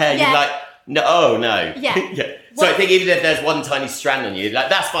wash her hair. Yeah. You're like, no, oh no. Yeah. Yeah. So I think even if there's one tiny strand on you, like,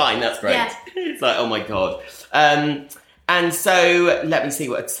 that's fine, that's great. Yeah. It's like, oh my God. And so, let me see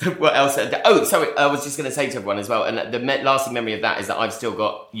what else. Oh, sorry, I was just going to say to everyone as well, and the lasting memory of that is that I've still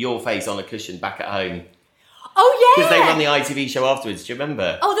got your face on a cushion back at home. Oh, yeah. Because they run the ITV show afterwards, do you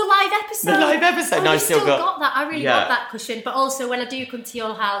remember? Oh, the live episode. The live episode. Oh, No, I I've still got that. I really Yeah. love that cushion. But also, when I do come to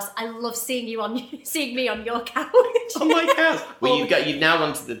your house, I love seeing me on your couch. Oh my God. Well, you've now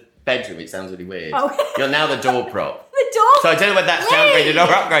gone to the bedroom. It sounds really weird. Oh. You're now the door prop. The door. So I don't know whether that's downgraded or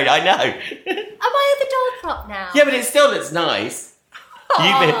upgraded. I know. Am I the door prop now? Yeah, but it still looks nice.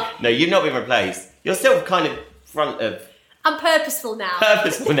 You've not been replaced. You're still kind of front of... I'm purposeful now.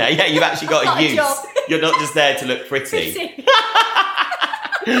 Purposeful now. Yeah, you've actually got a use. job. You're not just there to look pretty.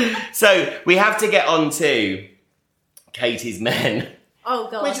 So we have to get on to Katie's Men. Oh,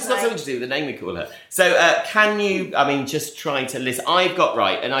 God. Which has got something to do with the name we call her. So can you, just try to list... I've got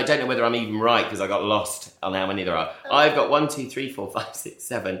right, and I don't know whether I'm even right because I got lost on how many there are. I've got 1, 2, 3, 4, 5, 6,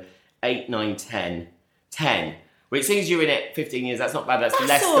 7, 8, 9, 10. 10. Which seems you're in it 15 years. That's not bad. That's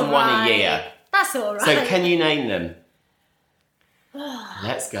less than one a year. That's all right. So can you name them?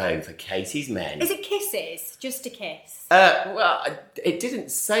 Let's go for Katie's Men. Is it kisses? Just a kiss? Well, it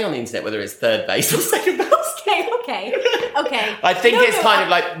didn't say on the internet whether it's third base or second base. Okay. I think it's kind of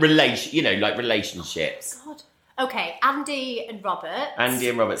like relationships. God. Okay, Andy and Robert. Andy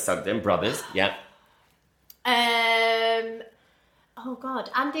and Robert Sugden, brothers, yeah. Oh, God.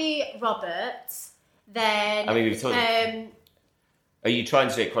 Andy, Robert, then... we've talked... Are you trying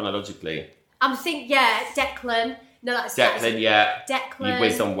to do it chronologically? I'm thinking, Declan. No, that's Declan, yeah. Declan. You've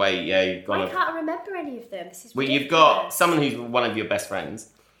whizzed on weight, yeah. You've gone I can't remember any of them. This is well, ridiculous. you've got someone who's one of your best friends.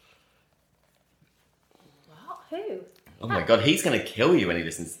 What? Who? Oh my God, he's going to kill you when he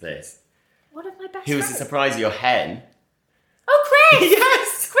listens to this. One of my best Who was friends. the surprise of your hen? Oh, Chris!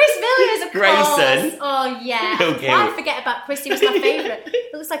 Yes! Chris Villiers, of Grayson. course. Oh, yeah. Okay. Why did I forget about Chris? He was my favourite.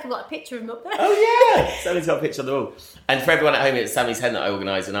 It looks like I've got a picture of him up there. Oh, yeah! Sammy's got a picture on the wall. And for everyone at home, it's Sammy's hen that I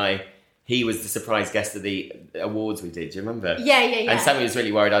organised, and he was the surprise guest of the awards we did. Do you remember? Yeah. And Sammy was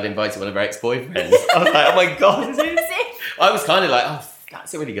really worried I'd invited one of her ex-boyfriends. I was like, oh my God. Is it? I was kind of like, oh,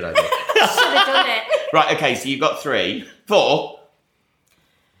 that's a really good idea. Should have done it. Right, okay, so you've got 3. 4.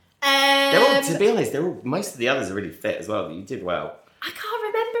 To be honest, most of the others are really fit as well. You did well. I can't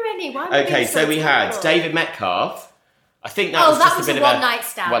remember any. Why am I Okay, being so we had terrible? David Metcalf. I think that was that just was a bit a of one-night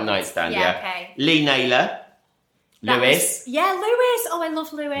stand. One night stand, Yeah, yeah. okay. Lee Naylor. Lewis. Lewis. Oh, I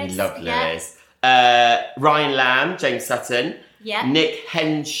love Lewis. We love Lewis. Ryan Lamb, James Sutton. Yeah. Nick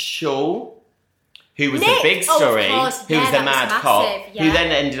Henshaw, who was the big story, of course. who was the mad cop, yeah. who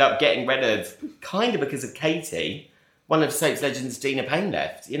then ended up getting rid of, kind of because of Katie, one of soaps legends, Dina Payne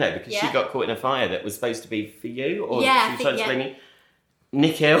left, because she got caught in a fire that was supposed to be for you, or she was trying to blame you.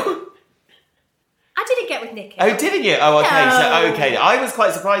 Nick Hill. I didn't get with Nick Hill. Oh, didn't you? Oh, okay. No. So, okay. I was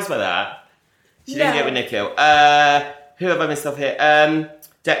quite surprised by that. She didn't get with Nick Hill. Who have I missed off here?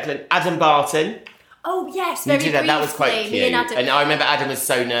 Declan. Adam Barton. Oh, yes. Very briefly. That was quite cute. And I remember Adam was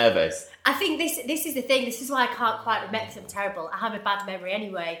so nervous. I think this is the thing. This is why I can't quite remember, because I'm terrible. I have a bad memory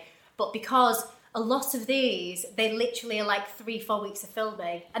anyway. But because a lot of these, they literally are like 3-4 weeks of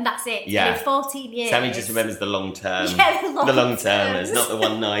filming, and that's it. Yeah. In 14 years. Sammy just remembers the long term. Yeah, the long termers, not the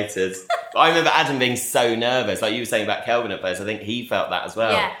one-nighters. But I remember Adam being so nervous, like you were saying about Kelvin at first. I think he felt that as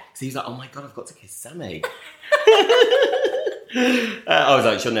well. Yeah. Because he was like, oh my God, I've got to kiss Sammy. I was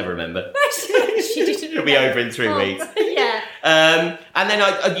like, she'll never remember. She didn't. It'll be over in 3 weeks. Yeah. And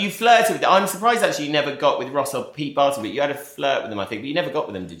then you flirted with them. I'm surprised actually you never got with Ross or Pete Barton, but you had a flirt with them, I think, but you never got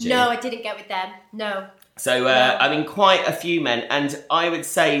with them, did you? No, I didn't get with them. No. So, I mean, quite a few men. And I would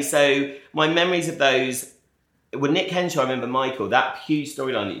say, so my memories of those were Nick Henshaw, I remember Michael, that huge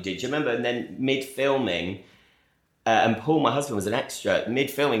storyline that you did. Do you remember? And then mid-filming, and Paul, my husband, was an extra.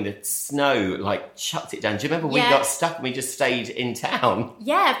 Mid-filming, the snow, chucked it down. Do you remember we got stuck and we just stayed in town?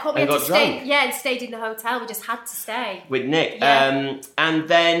 Yeah, of course. We and had got to drunk. stay. Yeah, and stayed in the hotel. We just had to stay. With Nick. Yeah. And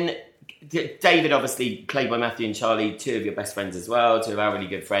then David, obviously, played by Matthew and Charlie, two of your best friends as well, two of our really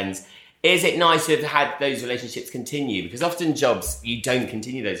good friends. Is it nice to have had those relationships continue? Because often jobs, you don't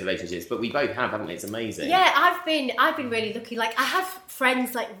continue those relationships, but we both have, haven't we? It's amazing. Yeah, I've been really lucky. I have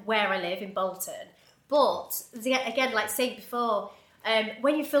friends where I live in Bolton, but again, like saying before,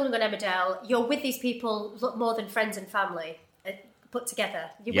 when you're filming on Emmerdale, you're with these people more than friends and family put together.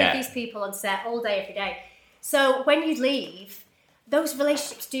 You're with these people on set all day, every day. So when you leave, those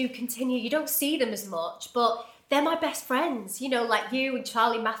relationships do continue. You don't see them as much, but they're my best friends, like you and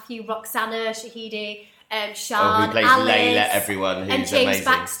Charlie, Matthew, Roxana, Shahidi, Sean, who plays Alice, Layla, everyone, who's and James amazing.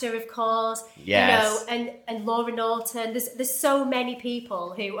 Baxter, of course. Yes. And Laura Norton. There's so many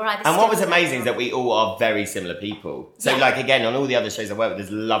people who are either. And what was amazing is that we all are very similar people. So, again, on all the other shows I work with,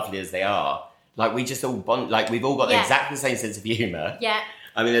 as lovely as they are, we just all bond. We've all got exactly the same sense of humour. Yeah.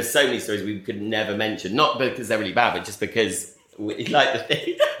 I mean, there's so many stories we could never mention, not because they're really bad, but just because. The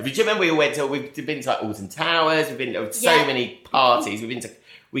thing. Do you remember we've been to Alton Towers, we've been to so many parties, we've been to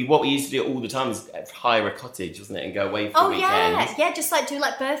what we used to do all the time was hire a cottage, wasn't it, and go away for the weekend. Yeah, just do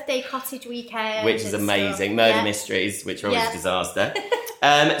birthday cottage weekend, which is amazing. Murder mysteries, which are always a disaster.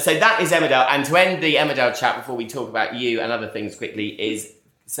 So that is Emmerdale, and to end the Emmerdale chat before we talk about you and other things quickly is,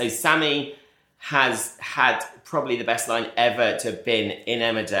 so Sammy has had probably the best line ever to have been in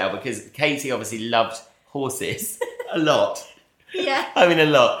Emmerdale, because Katie obviously loved horses a lot. Yeah. I mean, a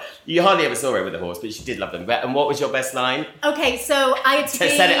lot. You hardly ever saw her with a horse, but she did love them. And what was your best line? Okay, so I had to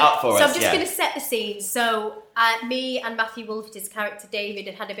set it up for us. So I'm just going to set the scene. So me and Matthew Wolford's character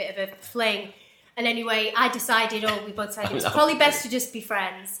David had a bit of a fling. And anyway, I decided, we both decided it's probably best to just be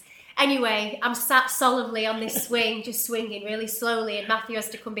friends. Anyway, I'm sat solemnly on this swing, just swinging really slowly, and Matthew has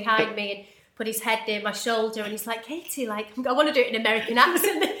to come behind me and put his head near my shoulder, and he's like, Katie, I want to do it in an American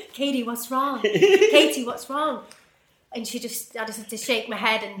accent. Katie, what's wrong? Katie, what's wrong? And I just had to shake my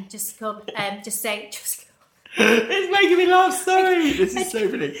head and just come, just say, just go. It's making me laugh, sorry. This is so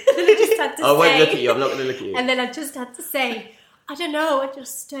funny. And then I just had to I won't look at you, I'm not going to look at you. And then I just had to say, I don't know, I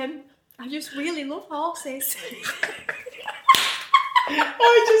just really love horses.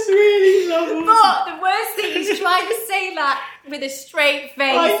 I just really love horses. But the worst thing is trying to say that with a straight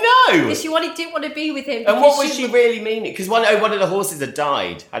face. I know. Because she didn't want to be with him. And what was she really meaning? Because one of the horses had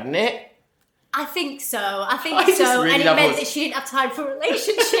died, hadn't it? I think so. I really and it love meant horses. that she didn't have time for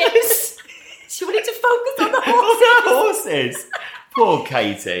relationships. She wanted to focus on the horses. Poor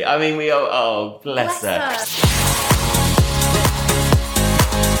Katie. I mean, we all... bless her.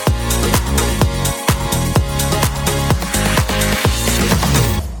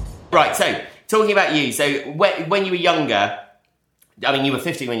 Right, so, talking about you. So, when you were younger... I mean, you were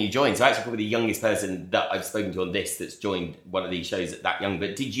 15 when you joined, so actually probably the youngest person that I've spoken to on this that's joined one of these shows at that young.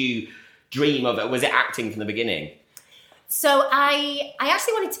 But did you dream of it? Was it acting from the beginning? So I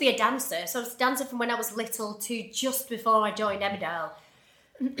actually wanted to be a dancer. So I was a dancer from when I was little to just before I joined Emmerdale.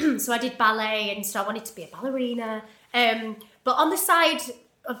 So I did ballet, and so I wanted to be a ballerina. But on the side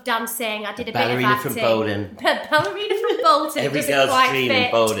of dancing, I did a bit of acting. From Bolton. Ballerina from Bolton. Every girl's dream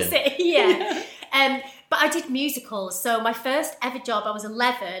in Bolton. Yeah. But I did musicals. So my first ever job, I was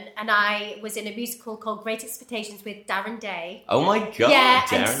 11, and I was in a musical called Great Expectations with Darren Day. Oh my God, yeah,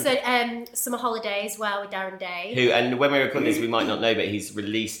 Darren. and so, Summer Holiday as well with Darren Day. Who, and when we record this, we might not know, but he's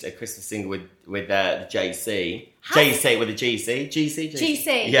released a Christmas single with the JC. With a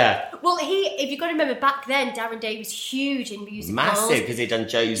GC? Yeah. Well, if you've got to remember, back then, Darren Day was huge in musicals. Massive, because he'd done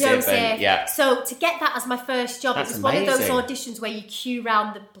Joseph. And, yeah. So to get that as my first job, That's it was one of those amazing. auditions where you queue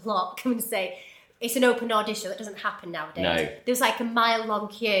round the block and say, it's an open audition. That doesn't happen nowadays. No. There was like a mile-long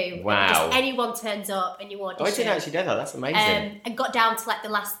queue. Wow. Just anyone turns up and you audition. Oh, I didn't actually know that. That's amazing. And got down to like the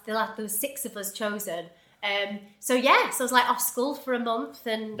last, there was 6 of us chosen. So I was like off school for a month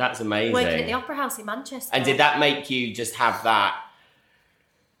and That's amazing. working at the Opera House in Manchester. And did that make you just have that,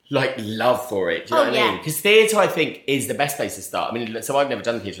 like, love for it? Do you know what I mean? Because theatre, I think, is the best place to start. I mean, so I've never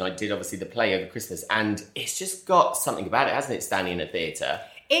done theatre, and I did, obviously, the play over Christmas, and it's just got something about it, hasn't it, standing in a theatre?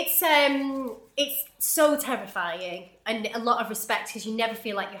 It's so terrifying, and a lot of respect, because you never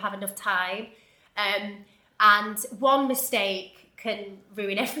feel like you have enough time. And one mistake can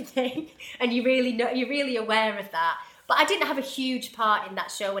ruin everything, and you're really aware of that. But I didn't have a huge part in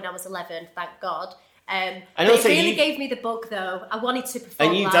that show when I was 11, thank God. And also it really gave me the bug, though. I wanted to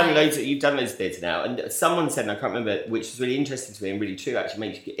perform. And you've done loads of theatre now. And someone said, and I can't remember, which is really interesting to me and really true,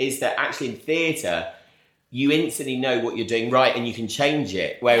 actually, is that actually in theatre, you instantly know what you're doing right and you can change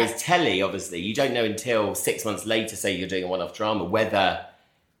it. Whereas telly, obviously, you don't know until 6 months later, say you're doing a one-off drama, whether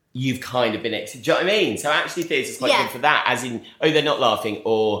you've kind of been... Do you know what I mean? So actually theatre's quite good for that, as in, they're not laughing,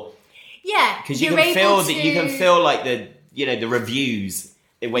 or... Yeah, because you can feel like the reviews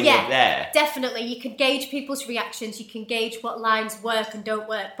when you're there. Definitely. You can gauge people's reactions, you can gauge what lines work and don't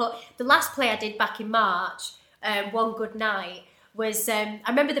work. But the last play I did back in March, One Good Night, was... I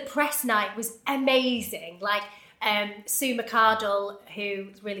remember the press night was amazing. Like, Sue McCardle,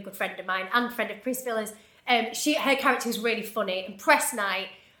 who's a really good friend of mine and friend of Chris Villas, her character was really funny. And press night...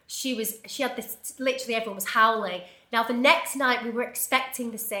 She had this, literally everyone was howling. Now, the next night we were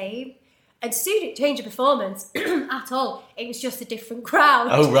expecting the same, and Sue didn't change her performance at all. It was just a different crowd.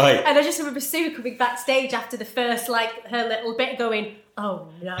 Oh, right. And I just remember Sue coming backstage after the first, like, her little bit going, oh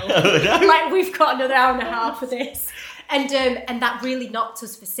no. Like, we've got another hour and a half of this. And that really knocked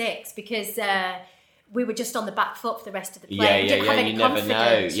us for 6 because we were just on the back foot for the rest of the play. We didn't have any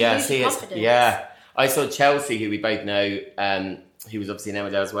confidence. Never know. I saw Chelsea, who we both know, who was obviously in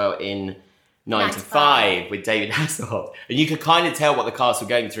Emmerdale as well, in 9 to 5 with David Hasselhoff. And you could kind of tell what the cast were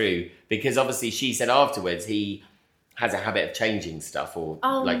going through, because obviously she said afterwards he has a habit of changing stuff or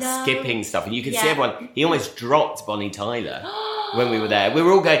skipping stuff. And you could see everyone, he almost dropped Bonnie Tyler when we were there. We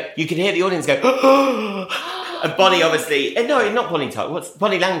were all going, you could hear the audience go, and Bonnie obviously, no, not Bonnie Tyler, what's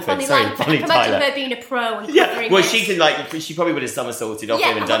Bonnie Langford? Bonnie Tyler. Imagine her being a pro and covering well, she probably would have somersaulted off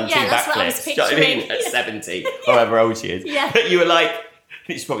him and done 2 backflips. Do you know what I mean? At 70, or however old she is. Yeah. But you were like,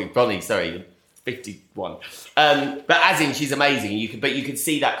 it's probably Bonnie, 51. But as in, she's amazing. You could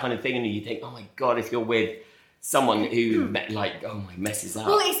see that kind of thing, and you think, oh my God, if you're with someone who messes up.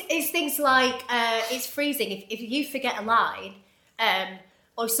 Well, it's things like it's freezing. If you forget a line,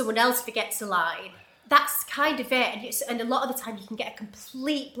 or someone else forgets a line, that's kind of it. And a lot of the time you can get a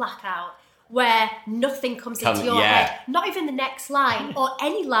complete blackout where nothing comes into your head. Not even the next line or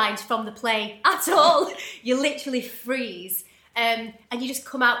any lines from the play at all. You literally freeze. And you just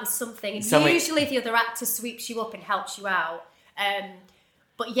come out with something. And usually the other actor sweeps you up and helps you out.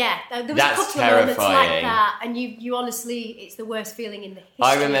 But yeah, there was a couple of moments like that. And you honestly, it's the worst feeling in the history.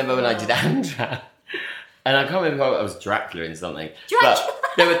 I remember when I did Andra. And I can't remember if I was Dracula in something. But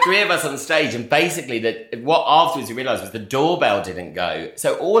there were 3 of us on stage, and basically what afterwards we realised was the doorbell didn't go.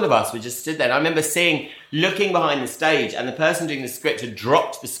 So all of us were just stood there. And I remember looking behind the stage, and the person doing the script had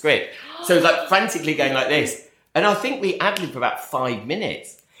dropped the script. So it was like frantically going like this. And I think we ad-libbed for about 5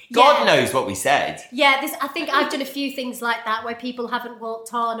 minutes. God knows what we said. Yeah, I think I've done a few things like that where people haven't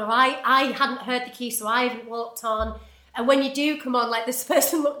walked on, or I hadn't heard the key, so I haven't walked on. And when you do come on, like, this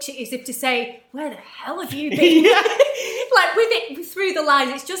person looks at you as if to say, where the hell have you been? Like, with it through the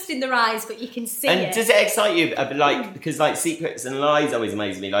lines, it's just in their eyes, but you can see it. And does it excite you? Like, because, like, Secrets and Lies always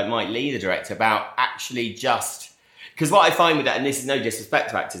amaze me, like Mike Leigh, the director, about actually just... Because what I find with that, and this is no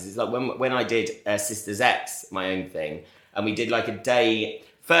disrespect to actors, is like when I did Sisters X, my own thing, and we did like a day,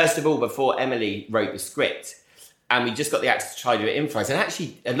 first of all, before Emily wrote the script, and we just got the actors to try to do it improvised. And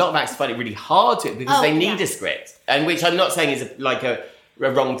actually, a lot of actors find it really hard to, because they need a script. And which I'm not saying is a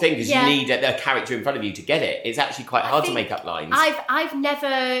wrong thing, because you need a character in front of you to get it. It's actually quite hard to make up lines. I've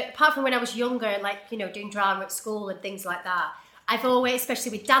never, apart from when I was younger, like, you know, doing drama at school and things like that, I've always,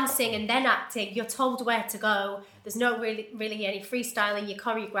 especially with dancing and then acting, you're told where to go. There's no really any freestyling. You're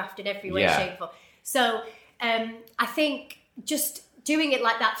choreographed in every way, shape, or form. So I think just doing it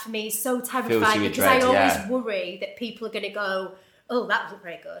like that for me is so terrifying because dread, I always worry that people are going to go, oh, that wasn't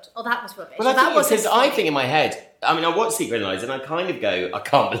very good, or that was rubbish. Well, because I think in my head, I mean, I watch Secret Lies and I kind of go, I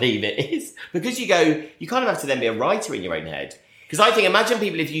can't believe it is. Because you kind of have to then be a writer in your own head. Because I think, imagine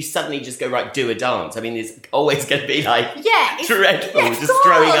people if you suddenly just go, right, do a dance. I mean, it's always going to be like dreadful, just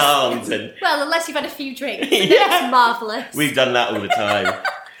throwing arms. And well, unless you've had a few drinks. It's marvellous. We've done that all the time.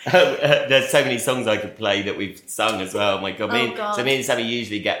 There's so many songs I could play that we've sung as well. Oh my God. So me and Sammy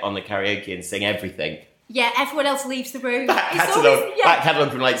usually get on the karaoke and sing everything. Yeah, everyone else leaves the room. Back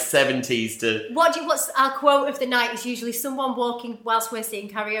catalogue from like 70s to... What's our quote of the night is usually someone walking, whilst we're singing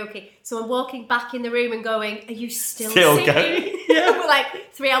karaoke, someone walking back in the room and going, are you still singing? Going? Yeah. We're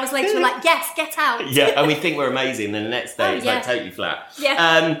like, 3 hours later, we're like, yes, get out. Yeah, and we think we're amazing, then the next day it's like totally flat.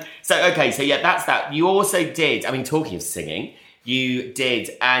 Yeah. So that's that. You also did, I mean, talking of singing, you did,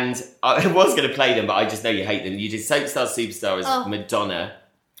 and I was going to play them, but I just know you hate them. You did Soapstar Superstar as Madonna.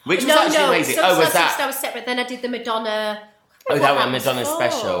 Which was actually amazing. Was that? That was separate. Then I did the Madonna. That was Madonna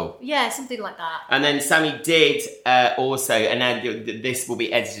special. Yeah, something like that. And then Sammy did also, and now this will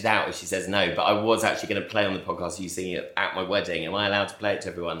be edited out if she says no, but I was actually going to play on the podcast you singing it at my wedding. Am I allowed to play it to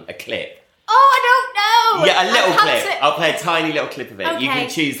everyone? A clip. Oh, I don't know. Yeah, a little clip. I'll play a tiny little clip of it. Okay. You can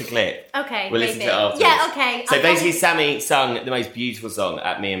choose the clip. Okay, we'll listen to it afterwards. Yeah, okay. So basically, Sammy sung the most beautiful song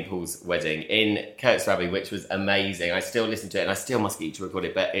at me and Paul's wedding in Kirk's Abbey, which was amazing. I still listen to it, and I still must get you to record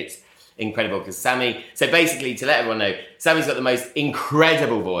it, but it's incredible because Sammy... So basically, to let everyone know, Sammy's got the most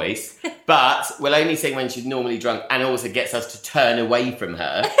incredible voice, but will only sing when she's normally drunk and also gets us to turn away from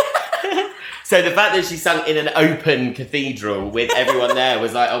her. So the fact that she sung in an open cathedral with everyone there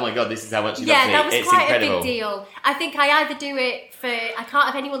was like, oh my God, this is how much she loves me. Yeah, that was it's quite incredible. a big deal. I think I either do it for... I can't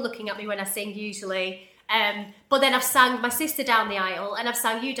have anyone looking at me when I sing usually. But then I've sang my sister down the aisle and I've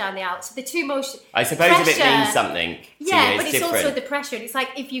sang you down the aisle. So the two most... I suppose pressure, if it means something to yeah, you, but it's different. also the pressure. And it's like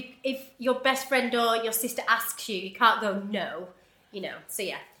if your best friend or your sister asks you, you can't go no, you know. So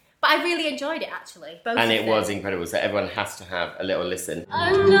yeah. But I really enjoyed it actually. Both and of it them. was incredible. So everyone has to have a little listen.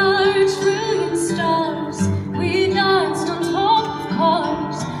 Under a trillion stars, we danced on top of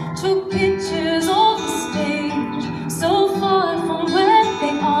cars, took pictures of the stage, so far from where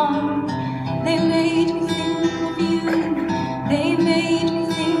they are. They made me think of you. They made me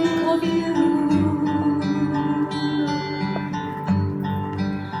think of you.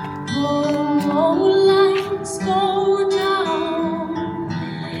 Oh, life must go down.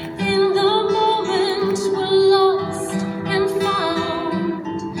 In the moment we're lost and found,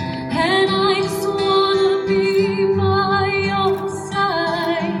 and I just wanna be by your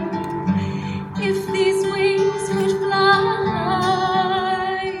side. If these wings would fly.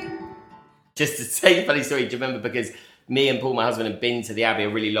 Just to say a funny story, do you remember, because me and Paul, my husband, had been to the Abbey, a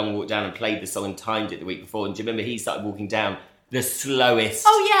really long walk down, and played the song and timed it the week before, and do you remember he started walking down the slowest?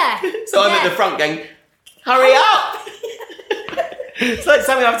 Oh yeah. So I'm at the front going, hurry up! It's like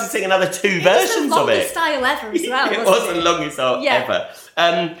Sammy will have to sing another 2 versions of it. It was the longest style ever as well, It was the longest style Yeah.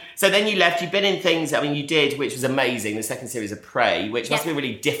 ever. So then you left, you've been in things, I mean, you did, which was amazing, the second series of Prey, which must be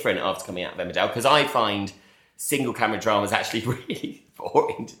really different after coming out of Emmerdale, because I find single camera dramas actually really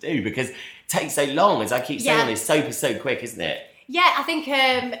boring to do, because it takes so long, as I keep saying on this, soap is so quick, isn't it? Yeah, I think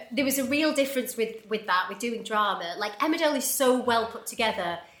there was a real difference with that, with doing drama. Like, Emmerdale is so well put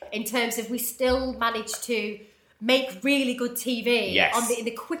together in terms of we still managed to make really good TV in the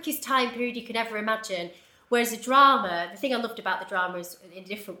quickest time period you could ever imagine. Whereas the drama, the thing I loved about the drama is, in a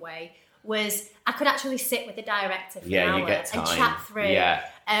different way, was I could actually sit with the director for an hour and chat through. Yeah.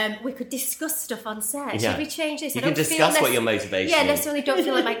 We could discuss stuff on set. Yeah. Should we change this? You can discuss what your motivation is. Yeah, necessarily don't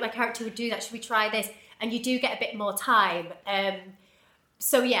feel like my character would do that. Should we try this? And you do get a bit more time.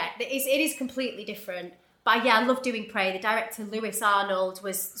 So yeah, it is completely different. But yeah, I love doing Prey. The director, Lewis Arnold,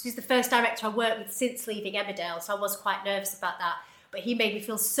 was the first director I worked with since leaving Emmerdale, so I was quite nervous about that. But he made me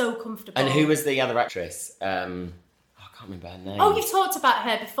feel so comfortable. And who was the other actress? I can't remember her name. Oh, you've talked about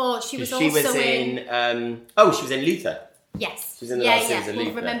her before. She was in she was in Luther. Yes. She was in the last series of We'll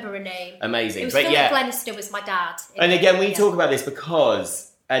Luther. remember her name. Amazing. It was but Philip yeah. Glenister was my dad. And again, we talk about this because...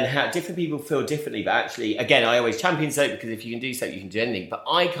 And how different people feel differently, but actually, again, I always champion soap because if you can do soap, you can do anything. But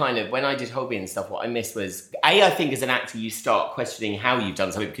I kind of, when I did Holby and stuff, what I missed was, I think as an actor, you start questioning how you've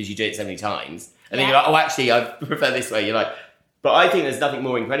done something because you do it so many times. And then you're like, oh, actually, I prefer this way. You're like, but I think there's nothing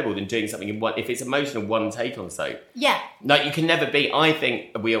more incredible than doing something in one, if it's emotional, one take on soap. Yeah. Like, you can never be, I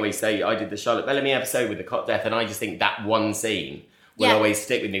think, we always say, I did the Charlotte Bellamy episode with the cot death, and I just think that one scene will always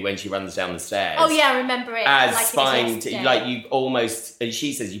stick with me when she runs down the stairs. Oh yeah, I remember it. As like spying, like you almost, and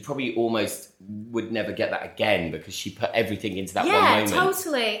she says you probably almost would never get that again because she put everything into that one moment. Yeah,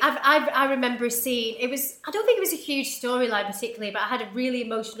 totally. I remember a scene. I don't think it was a huge storyline particularly, but I had a really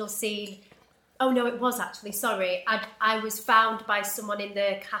emotional scene. Oh no, it was actually. Sorry, I was found by someone in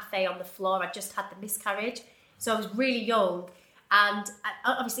the cafe on the floor. I just had the miscarriage, so I was really young, and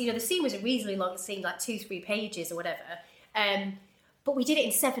obviously, the scene was a reasonably long scene, like 2-3 pages or whatever. But we did it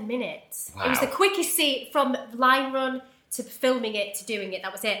in 7 minutes. Wow. It was the quickest scene from line run to filming it to doing it.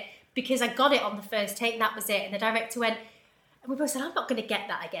 That was it. Because I got it on the first take and that was it. And the director went, and we both said, I'm not going to get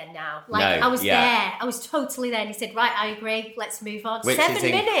that again now. I was there. I was totally there. And he said, right, I agree. Let's move on. Which 7 is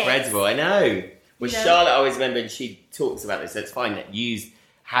minutes. Incredible. I know. Well, Charlotte, I always remember, and she talks about this, so it's fine, that you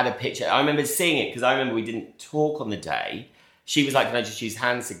had a picture. I remember seeing it because I remember we didn't talk on the day. She was like, can I just use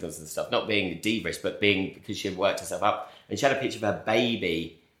hand signals and stuff? Not being diva-ish, but because she had worked herself up. And she had a picture of her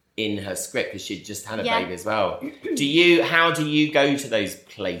baby in her script because she'd just had a baby as well. How do you go to those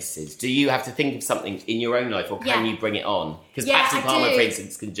places? Do you have to think of something in your own life or can you bring it on? Because Patsy Palmer, for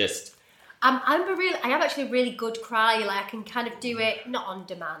instance, can just... I am actually a really good crier. Like I can kind of do it, not on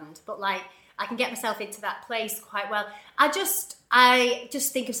demand, but like I can get myself into that place quite well. I just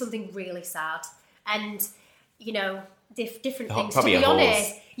think of something really sad and, different things, to be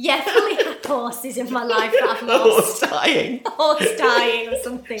honest. Yeah, probably horses in my life that I've lost. Horse dying or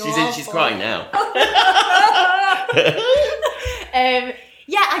something awful. She's crying now.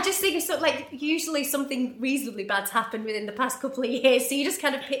 I just think of usually something reasonably bad's happened within the past couple of years, so you just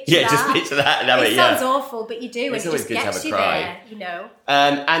kind of picture that. Just picture that. It sounds awful, but you do. It's and always it just good to have gets a you cry. there,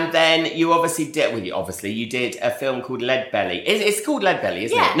 And then you obviously did, you did a film called Lead Belly. It's called Lead Belly,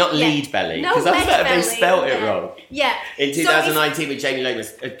 isn't it? Not Lead Belly. No, because I thought they spelt it wrong. Yeah. In 2019 with Jamie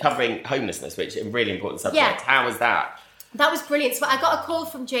Lomas covering homelessness, which is a really important subject. Yeah. How was that? That was brilliant. So I got a call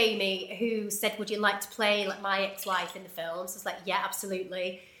from Jamie who said, would you like to play my ex-wife in the film? So I was like, yeah,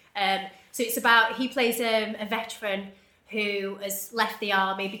 absolutely. So it's about, he plays a veteran who has left the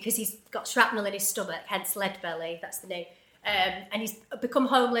army because he's got shrapnel in his stomach, hence Lead Belly, that's the name. And he's become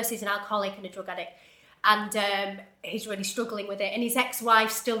homeless, he's an alcoholic and a drug addict. And he's really struggling with it. And his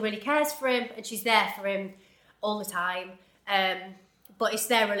ex-wife still really cares for him and she's there for him all the time. But it's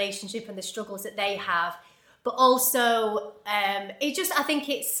their relationship and the struggles that they have. But also, I think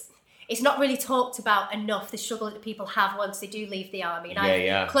it's not really talked about enough, the struggle that people have once they do leave the army. And I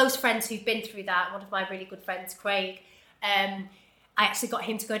have close friends who've been through that. One of my really good friends, Craig, I actually got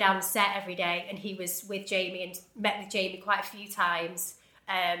him to go down the set every day and he was with Jamie and met with Jamie quite a few times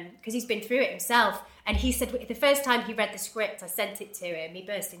because he's been through it himself. And he said the first time he read the script, I sent it to him, he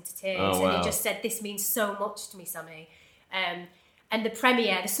burst into tears and he just said, this means so much to me, Sammy. And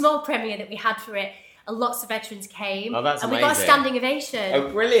the small premiere that we had for it, lots of veterans came. Oh, that's and amazing. We got a standing ovation.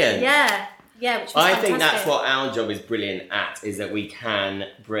 Oh, brilliant. Yeah, which was fantastic. think that's what our job is brilliant at, is that we can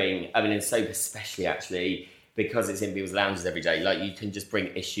bring, in soap especially actually, because it's in people's lounges every day, you can just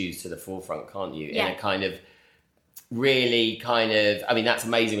bring issues to the forefront, can't you? Yeah. In a kind of, that's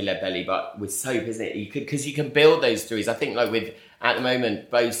amazing with Lead Belly, but with soap, isn't it? Because you can build those stories. I think at the moment,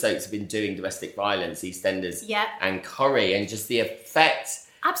 both soaps have been doing domestic violence, EastEnders and Corrie, and just the effect...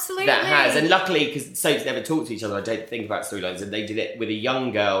 Absolutely. That has, and luckily, because soaps never talk to each other, I don't think about storylines, and they did it with a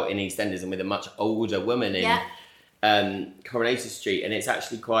young girl in EastEnders and with a much older woman in Coronation Street, and it's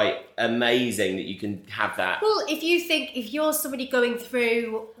actually quite amazing that you can have that. Well, if you're somebody going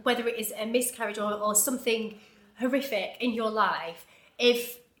through, whether it is a miscarriage or something horrific in your life,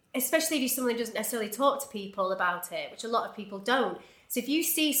 especially if you're someone who doesn't necessarily talk to people about it, which a lot of people don't, so if you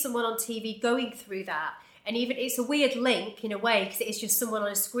see someone on TV going through that, and even it's a weird link in a way because it's just someone on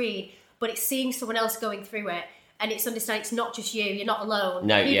a screen, but it's seeing someone else going through it, and it's understanding it's not just you're not alone.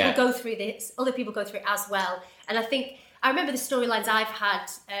 No, people go through this, other people go through it as well. And I remember the storylines I've had,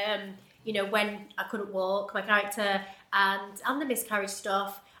 when I couldn't walk, my character, and the miscarriage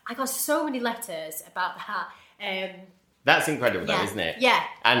stuff. I got so many letters about that. That's incredible, though, isn't it? Yeah.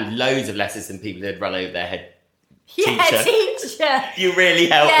 And loads of letters from people who had run over their head. Yeah, teacher. You really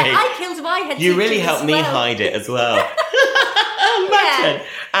helped me. Yeah, I killed my head teacher. You really helped me hide it as well. Imagine.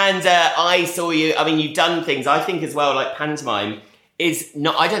 And I saw you, you've done things, I think as well, like pantomime is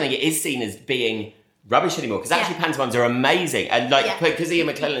not, I don't think it is seen as being rubbish anymore, because actually pantomimes are amazing. And because Ian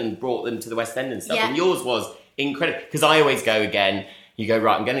McClellan brought them to the West End and stuff, and yours was incredible. Because I always go again, you go,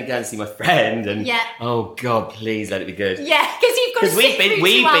 right, I'm going to go and see my friend, and oh God, please let it be good. Yeah, because you've got to we've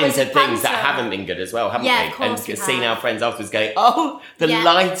been to things that haven't been good as well, haven't we? Of course and seen our friends afterwards going, the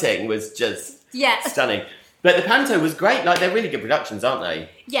lighting was just stunning. But the panto was great. They're really good productions, aren't they?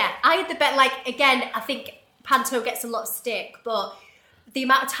 Yeah, I had the bet. Again, I think panto gets a lot of stick, but the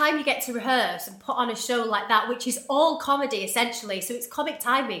amount of time you get to rehearse and put on a show like that, which is all comedy essentially, so it's comic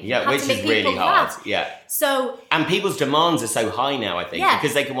timing. Yeah, which is really hard. Yeah. So, and people's demands are so high now, I think,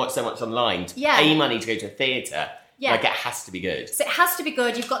 because they can watch so much online. To pay money to go to a theatre, like it has to be good. So it has to be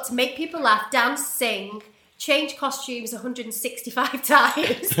good. You've got to make people laugh, dance, sing, change costumes 165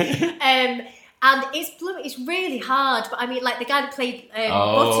 times. And it's really hard. But I mean, like the guy that played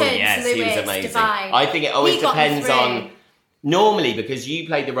Buttons, yes, he was amazing. Divine, I think it always depends on... Normally, because you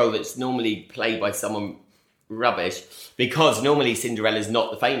play the role that's normally played by someone rubbish, because normally Cinderella's not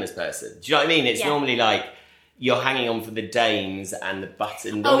the famous person. Do you know what I mean? It's normally like you're hanging on for the dames and the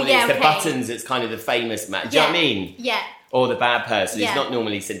button. Normally it's the buttons that's kind of the famous man. Do you know what I mean? Yeah. Or the bad person. It's not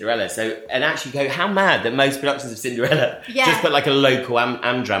normally Cinderella. So, and actually go, how mad that most productions of Cinderella just put like a local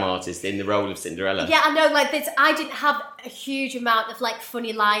Amdram artist in the role of Cinderella. Yeah, I know, like I didn't have a huge amount of like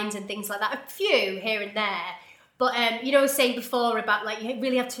funny lines and things like that. A few here and there. But, you know, I was saying before about, like, you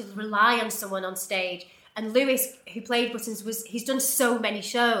really have to rely on someone on stage. And Lewis, who played Buttons, he's done so many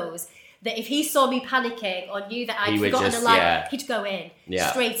shows that if he saw me panicking or knew that I'd forgotten a line, he'd go in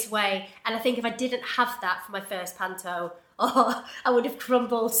straight away. And I think if I didn't have that for my first panto, I would have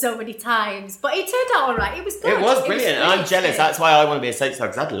crumbled so many times. But it turned out all right. It was good. It was brilliant. And I'm jealous. That's why I want to be a soap star,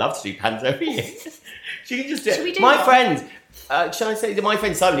 because I'd love to do panto for you. She can just do it. My friend... shall I say that my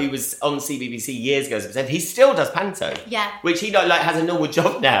friend Simon, who was on CBBC years ago, as I said, he still does panto. Yeah. Which he like has a normal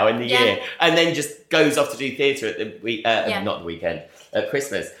job now in the year, and then just goes off to do theatre at the week, not the weekend, at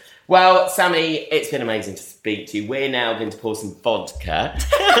Christmas. Well, Sammy, it's been amazing to speak to you. We're now going to pour some vodka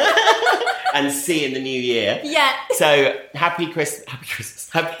and see in the new year. Yeah. So happy Christmas.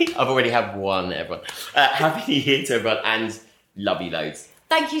 I've already had one, everyone. Happy New Year to everyone, and love you loads.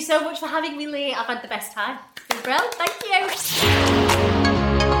 Thank you so much for having me, Lee. I've had the best time. It's been brilliant. Thank you.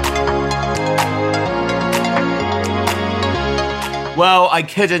 Well, I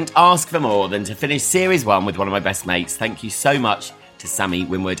couldn't ask for more than to finish Series 1 with one of my best mates. Thank you so much to Sammy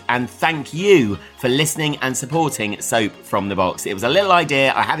Winward, and thank you for listening and supporting Soap from the Box. It was a little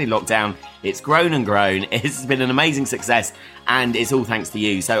idea I had in lockdown. It's grown and grown. It's been an amazing success, and it's all thanks to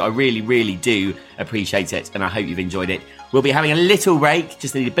you. So I really, really do appreciate it, and I hope you've enjoyed it. We'll be having a little break,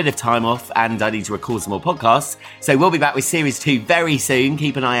 just need a bit of time off, and I need to record some more podcasts. So we'll be back with Series 2 very soon.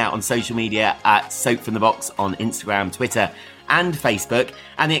 Keep an eye out on social media at Soap from the Box on Instagram, Twitter, and Facebook.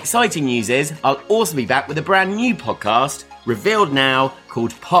 And the exciting news is I'll also be back with a brand new podcast, revealed now,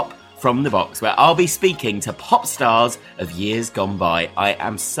 called Pop from the Box, where I'll be speaking to pop stars of years gone by. I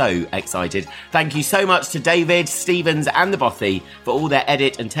am so excited. Thank you so much to David, Stevens and the Bothy for all their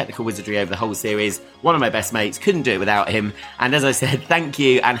edit and technical wizardry over the whole series. One of my best mates, couldn't do it without him. And as I said, thank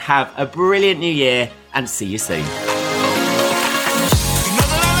you and have a brilliant new year, and see you soon.